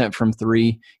 44% from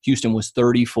 3. Houston was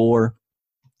 34%.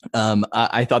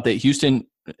 I thought that Houston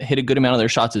hit a good amount of their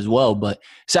shots as well, but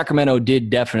Sacramento did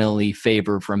definitely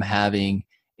favor from having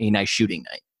a nice shooting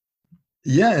night.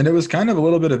 Yeah, and it was kind of a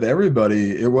little bit of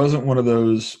everybody. It wasn't one of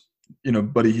those,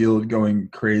 Buddy Hield going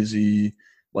crazy,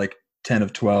 like 10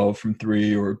 of 12 from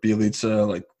 3, or Bjelica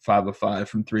like 5 of 5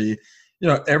 from 3.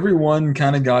 Everyone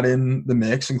kind of got in the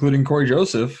mix, including Corey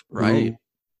Joseph, right, who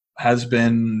has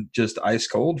been just ice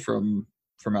cold from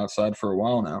outside for a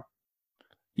while now.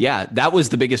 Yeah, that was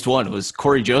the biggest one. It was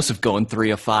Corey Joseph going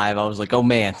 3 of 5. I was like, oh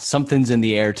man, something's in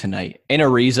the air tonight. And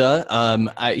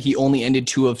Ariza, he only ended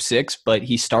 2 of 6, but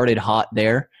he started hot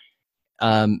there.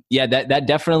 That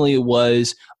definitely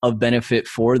was of benefit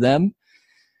for them.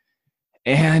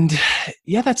 And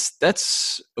yeah,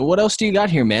 that's what else do you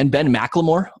got here, man? Ben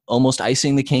McLemore almost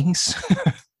icing the Kings.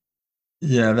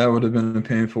 Yeah, that would have been a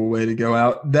painful way to go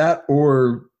out. That,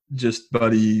 or just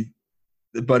Buddy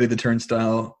the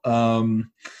Turnstile. I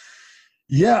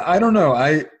don't know.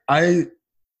 I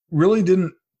really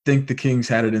didn't think the Kings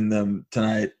had it in them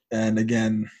tonight. And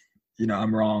again,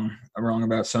 I'm wrong. I'm wrong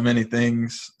about so many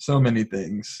things.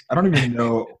 I don't even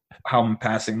know how I'm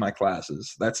passing my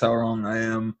classes. That's how wrong I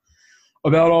am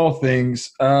about all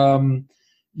things. I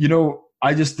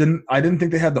didn't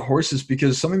think they had the horses,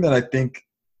 because something that I think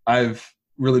I've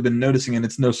really been noticing, and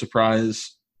it's no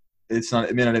surprise, it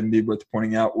may not even be worth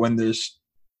pointing out when there's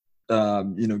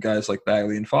guys like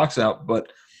Bagley and Fox out,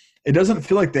 but it doesn't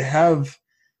feel like they have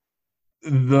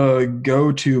the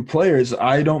go-to players.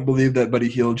 I don't believe that Buddy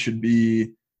Hield should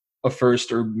be a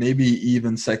first or maybe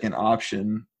even second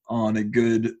option on a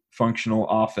good functional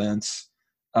offense.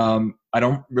 I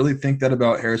don't really think that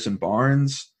about Harrison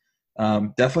Barnes.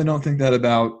 Definitely don't think that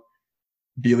about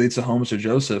Bjelica, Holmes, or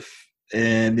Joseph.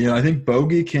 And, I think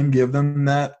Bogey can give them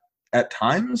that at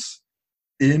times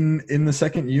in the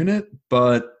second unit,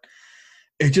 but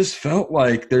it just felt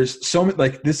like there's so many,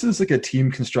 like this is like a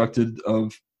team constructed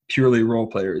of purely role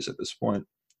players at this point.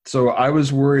 So I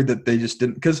was worried that they just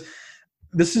didn't, because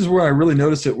this is where I really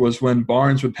noticed it, was when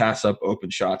Barnes would pass up open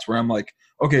shots, where I'm like,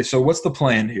 okay, so what's the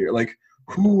plan here? Like,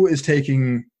 who is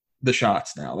taking the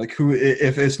shots now? Like,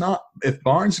 if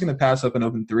Barnes is going to pass up an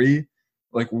open 3,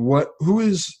 like who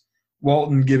is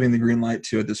Walton giving the green light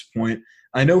to at this point?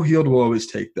 I know Hield will always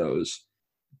take those,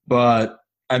 but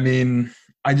I mean,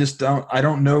 I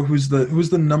don't know who's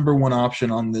the number one option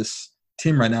on this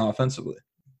team right now offensively.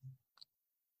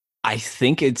 I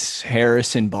think it's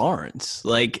Harrison Barnes.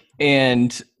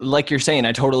 And like you're saying,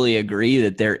 I totally agree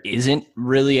that there isn't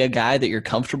really a guy that you're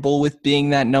comfortable with being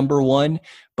that number one.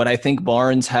 But I think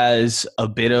Barnes has a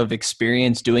bit of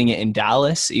experience doing it in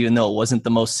Dallas, even though it wasn't the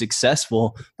most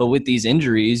successful. But with these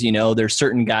injuries, there's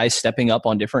certain guys stepping up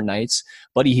on different nights.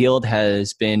 Buddy Hield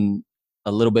has been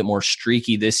a little bit more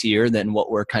streaky this year than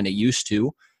what we're kind of used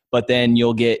to. But then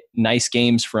you'll get nice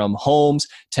games from Holmes.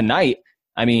 Tonight,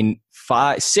 I mean,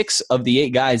 6 of the 8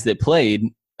 guys that played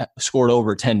scored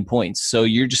over 10 points. So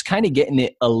you're just kind of getting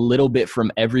it a little bit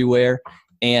from everywhere.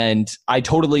 And I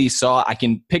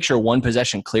can picture one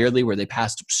possession clearly where they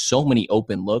passed so many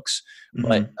open looks,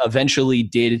 but eventually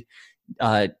did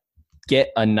get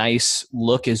a nice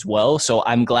look as well. So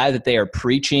I'm glad that they are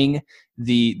preaching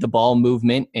the ball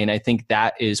movement. And I think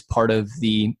that is part of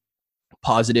the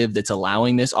positive that's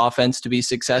allowing this offense to be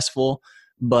successful.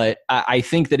 But I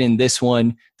think that in this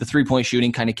one, the 3-point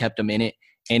shooting kind of kept them in it.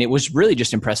 And it was really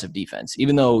just impressive defense.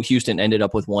 Even though Houston ended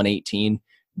up with 118,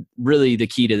 really the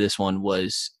key to this one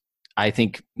was, I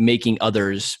think, making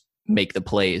others make the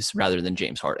plays rather than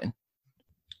James Harden.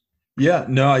 Yeah,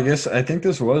 no, I think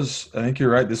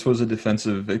you're right. This was a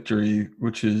defensive victory,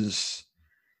 which is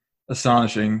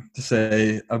astonishing to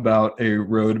say about a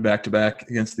road back-to-back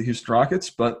against the Houston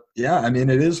Rockets. But, yeah, I mean,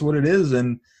 it is what it is.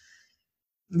 And,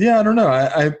 yeah, I don't know.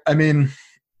 I mean,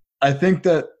 I think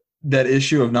that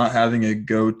issue of not having a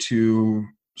go-to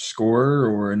scorer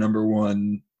or a number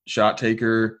one shot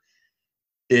taker,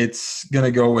 it's going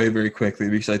to go away very quickly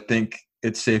because I think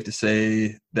it's safe to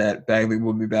say that Bagley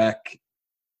will be back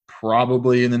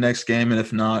probably in the next game, and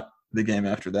if not, the game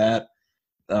after that.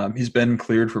 He's been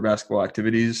cleared for basketball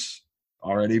activities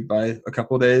already by a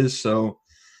couple of days. So,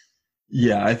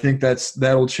 yeah, I think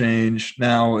that'll change.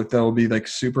 Now, if that'll be like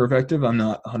super effective, I'm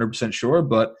not 100% sure,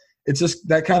 but it's just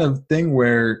that kind of thing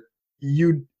where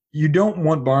you don't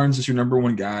want Barnes as your number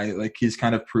one guy. Like, he's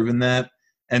kind of proven that.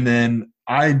 And then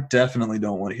I definitely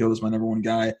don't want Hield as my number one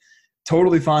guy.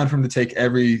 Totally fine for him to take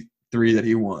every three that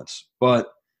he wants.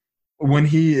 But when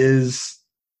he is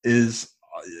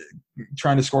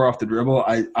trying to score off the dribble,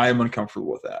 I am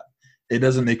uncomfortable with that. It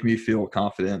doesn't make me feel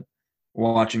confident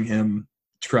watching him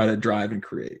try to drive and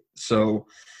create. So,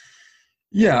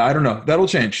 yeah, I don't know. That'll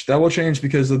change. That will change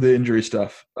because of the injury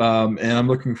stuff. And I'm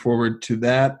looking forward to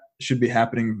that. Should be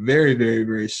happening very, very,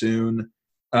 very soon.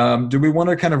 Do we want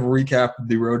to kind of recap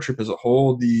the road trip as a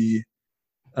whole?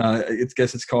 I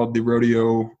guess it's called the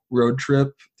Rodeo Road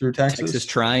Trip through Texas. Texas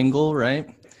Triangle, right?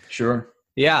 Sure.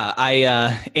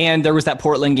 Yeah, and there was that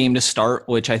Portland game to start,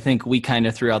 which I think we kind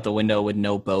of threw out the window with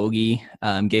no bogey.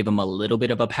 Gave them a little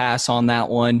bit of a pass on that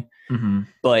one. Mm-hmm.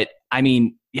 But, I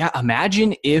mean, yeah,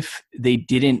 imagine if they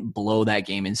didn't blow that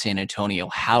game in San Antonio,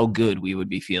 how good we would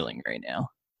be feeling right now.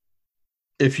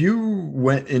 If you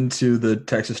went into the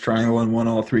Texas Triangle and won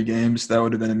all three games, that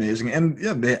would have been amazing. And,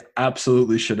 yeah, they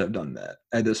absolutely should have done that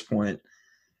at this point.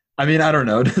 I mean, I don't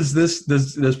know.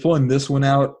 Does pulling this one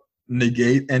out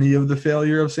negate any of the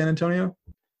failure of San Antonio?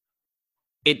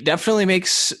 It definitely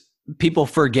makes people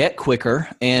forget quicker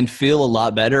and feel a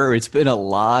lot better. It's been a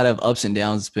lot of ups and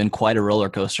downs. It's been quite a roller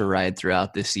coaster ride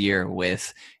throughout this year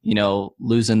with,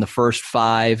 losing the first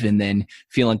 5 and then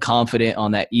feeling confident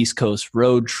on that East Coast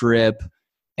road trip.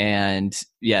 And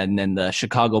then the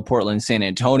Chicago, Portland, San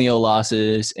Antonio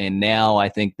losses. And now I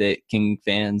think that King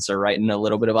fans are riding a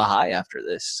little bit of a high after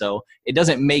this. So it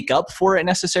doesn't make up for it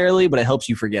necessarily, but it helps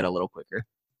you forget a little quicker.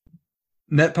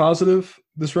 Net positive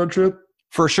this road trip?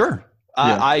 For sure.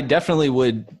 Yeah. I definitely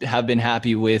would have been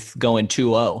happy with going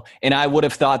 2-0. And I would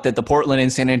have thought that the Portland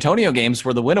and San Antonio games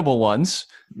were the winnable ones.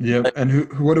 Yeah.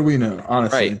 And what do we know,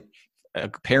 honestly? Right.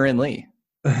 Apparently.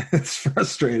 It's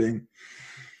frustrating.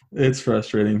 It's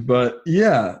frustrating, but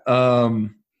yeah. I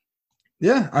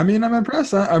mean, I'm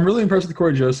impressed. I'm really impressed with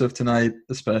Corey Joseph tonight,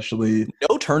 especially.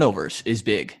 No turnovers is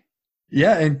big.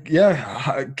 Yeah,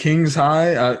 and Kings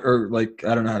high, I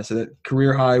don't know how to say that.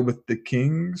 Career high with the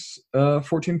Kings,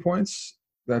 14 points.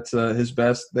 That's his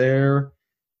best there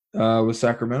with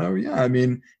Sacramento. Yeah, I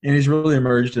mean, and he's really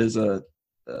emerged as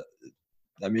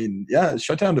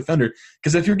shutdown defender.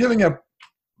 Because if you're giving up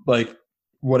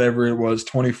whatever it was,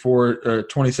 24 or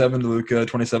 27 to Luka,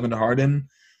 27 to Harden,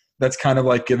 that's kind of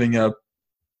like giving up,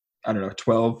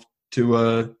 12 to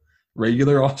a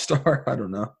regular all-star. I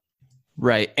don't know.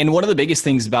 Right. And one of the biggest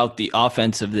things about the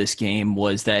offense of this game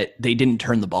was that they didn't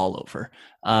turn the ball over.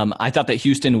 I thought that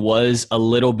Houston was a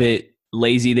little bit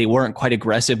lazy. They weren't quite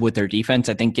aggressive with their defense.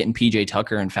 I think getting PJ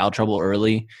Tucker in foul trouble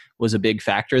early was a big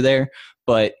factor there.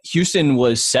 But Houston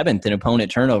was 7th in opponent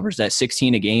turnovers, at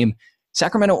 16 a game.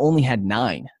 Sacramento only had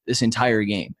 9 this entire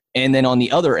game. And then on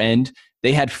the other end,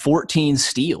 they had 14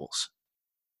 steals.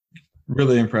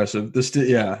 Really impressive.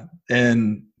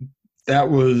 And that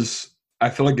was – I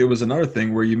feel like it was another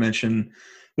thing where you mentioned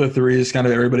the threes, kind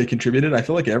of everybody contributed. I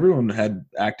feel like everyone had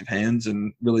active hands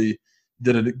and really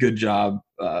did a good job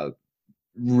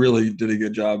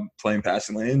playing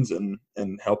passing lanes and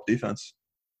help defense.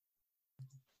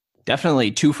 Definitely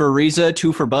 2 for Ariza,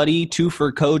 2 for Buddy, 2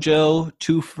 for Kojo,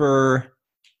 2 for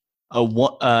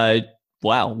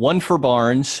 1 for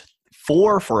Barnes,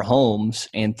 4 for Holmes,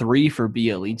 and 3 for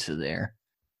Bjelica there.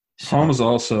 So, Holmes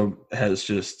also has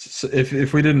just,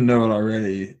 if we didn't know it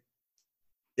already,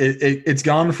 it's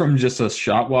gone from just a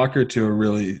shot blocker to a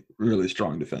really, really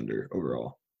strong defender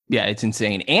overall. Yeah, it's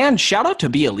insane. And shout out to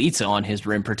Bjelica on his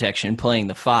rim protection playing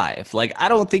the 5. I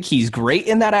don't think he's great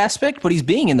in that aspect, but he's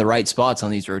being in the right spots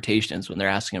on these rotations when they're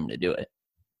asking him to do it.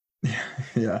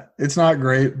 Yeah, it's not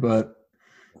great, but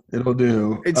it'll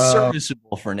do. It's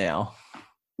serviceable for now.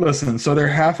 Listen, so they're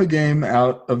half a game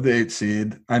out of the 8th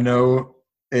seed. I know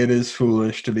it is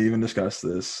foolish to even discuss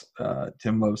this.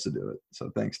 Tim loves to do it,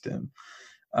 so thanks, Tim.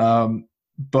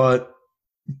 But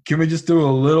can we just do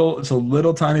a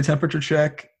little tiny temperature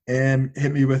check and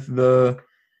hit me with the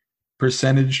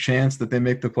percentage chance that they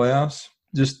make the playoffs?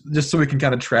 just so we can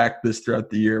kind of track this throughout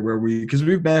the year because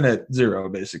we've been at 0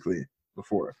 basically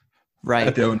before. Right.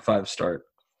 At the 0-5 start.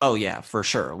 Oh, yeah, for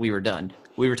sure. We were done.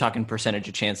 We were talking percentage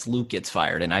of chance Luke gets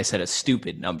fired, and I said a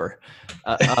stupid number.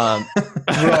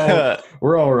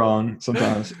 We're all wrong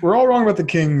sometimes. We're all wrong about the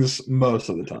Kings most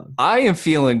of the time. I am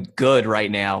feeling good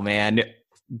right now, man.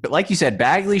 But like you said,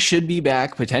 Bagley should be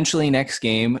back potentially next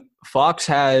game. Fox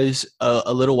has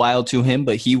a little while to him,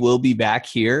 but he will be back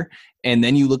here. And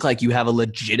then you look like you have a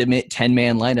legitimate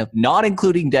 10-man lineup, not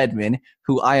including Dedmon,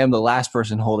 who I am the last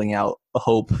person holding out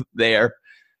hope there.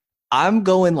 I'm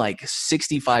going like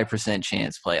 65%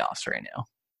 chance playoffs right now.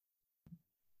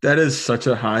 That is such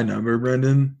a high number,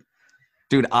 Brendan.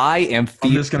 Dude, I'm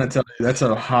just going to tell you, that's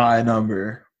a high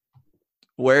number.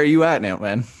 Where are you at now,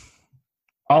 man?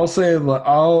 I'll say I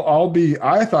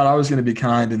thought I was going to be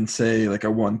kind and say like a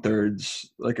 1/3,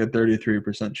 like a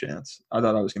 33% chance. I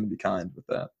thought I was going to be kind with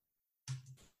that.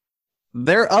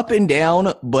 They're up and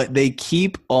down, but they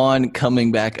keep on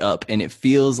coming back up, and it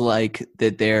feels like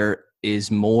that there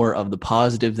is more of the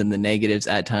positive than the negatives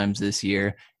at times this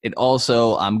year. It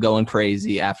also, I'm going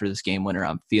crazy after this game winner.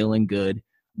 I'm feeling good.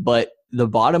 But the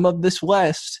bottom of this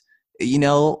West,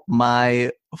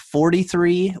 my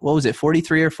 43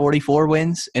 or 44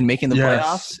 wins and making the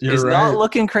playoffs is right. Not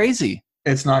looking crazy.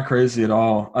 It's not crazy at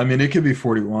all. I mean, it could be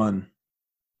 41.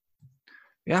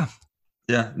 Yeah.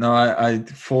 Yeah, no, I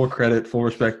full credit, full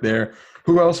respect there.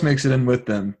 Who else makes it in with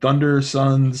them? Thunder,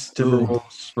 Suns,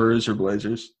 Timberwolves, Spurs, or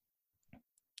Blazers?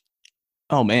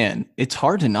 Oh, man. It's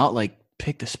hard to not,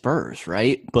 pick the Spurs,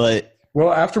 right? But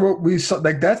well, after what we saw,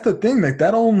 that's the thing.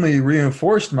 That only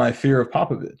reinforced my fear of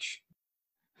Popovich.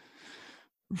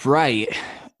 Right.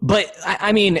 But,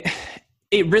 I mean,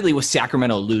 it really was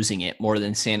Sacramento losing it more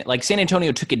than San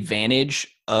Antonio took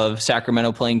advantage of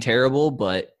Sacramento playing terrible,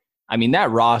 but, I mean,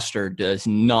 that roster does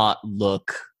not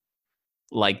look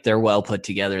like they're well put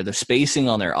together. The spacing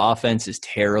on their offense is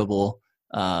terrible,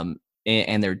 and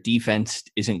their defense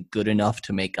isn't good enough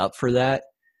to make up for that.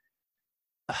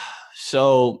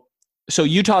 So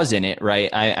Utah's in it, right?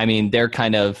 I mean, they're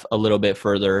kind of a little bit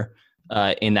further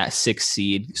in that 6th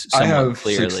seed. I have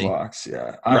clearly. 6 locks,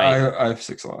 yeah. Right. I have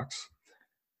 6 locks.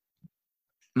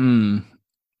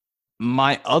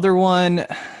 My other one,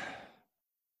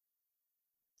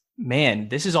 man,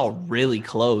 this is all really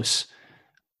close.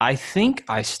 I think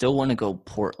I still want to go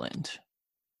Portland.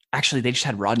 Actually, they just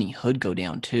had Rodney Hood go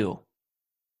down too.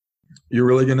 You're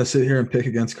really going to sit here and pick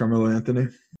against Carmelo Anthony?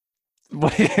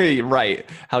 Right.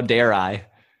 How dare I?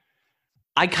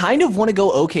 I kind of want to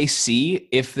go OKC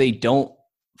if they don't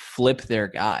flip their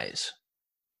guys.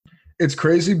 It's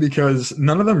crazy because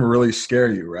none of them really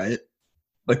scare you, right?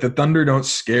 Like the Thunder don't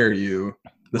scare you.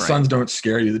 The Suns don't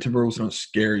scare you. The Timberwolves don't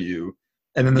scare you.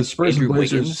 And then the Spurs and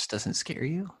Blazers Wiggins doesn't scare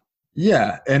you?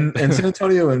 Yeah. And San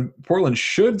Antonio and Portland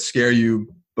should scare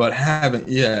you, but haven't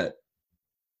yet.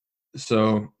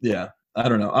 So, yeah, I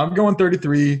don't know. I'm going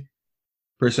 33%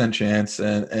 chance.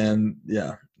 And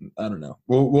yeah, I don't know.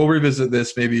 We'll revisit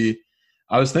this maybe.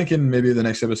 I was thinking maybe the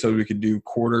next episode we could do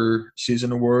quarter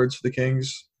season awards for the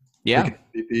Kings. Yeah. Pick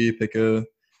a MVP, pick a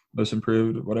most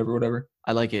improved, whatever.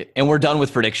 I like it. And we're done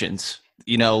with predictions.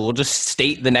 We'll just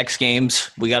state the next games.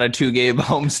 We got a 2-game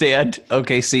homestand,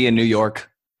 OKC and New York.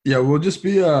 Yeah, we'll just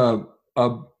be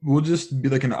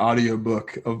like an audio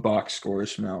book of box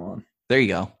scores from now on. There you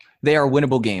go. They are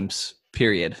winnable games,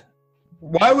 period.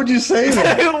 Why would you say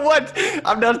that? What?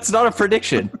 It's not a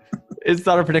prediction. It's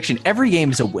not a prediction. Every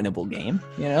game is a winnable game,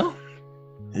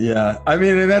 Yeah, I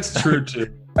mean, and that's true too.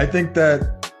 I think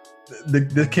that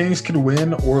the Kings could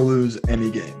win or lose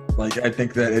any game. Like, I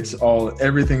think that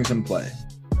everything's in play.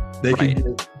 They could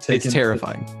get taken. It's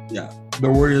terrifying. Yeah, the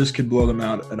Warriors could blow them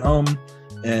out at home,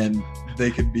 and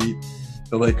they could beat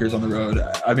the Lakers on the road.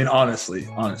 I mean, honestly.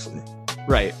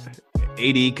 Right.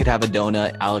 AD could have a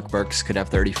donut. Alec Burks could have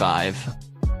 35.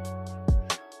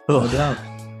 No doubt.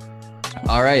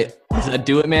 All right. Does that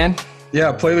do it, man?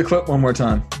 Yeah, play the clip one more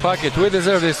time. Fuck it. We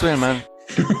deserve this win, man.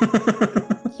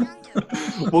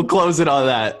 We'll close it on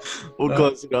that.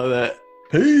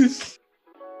 Peace.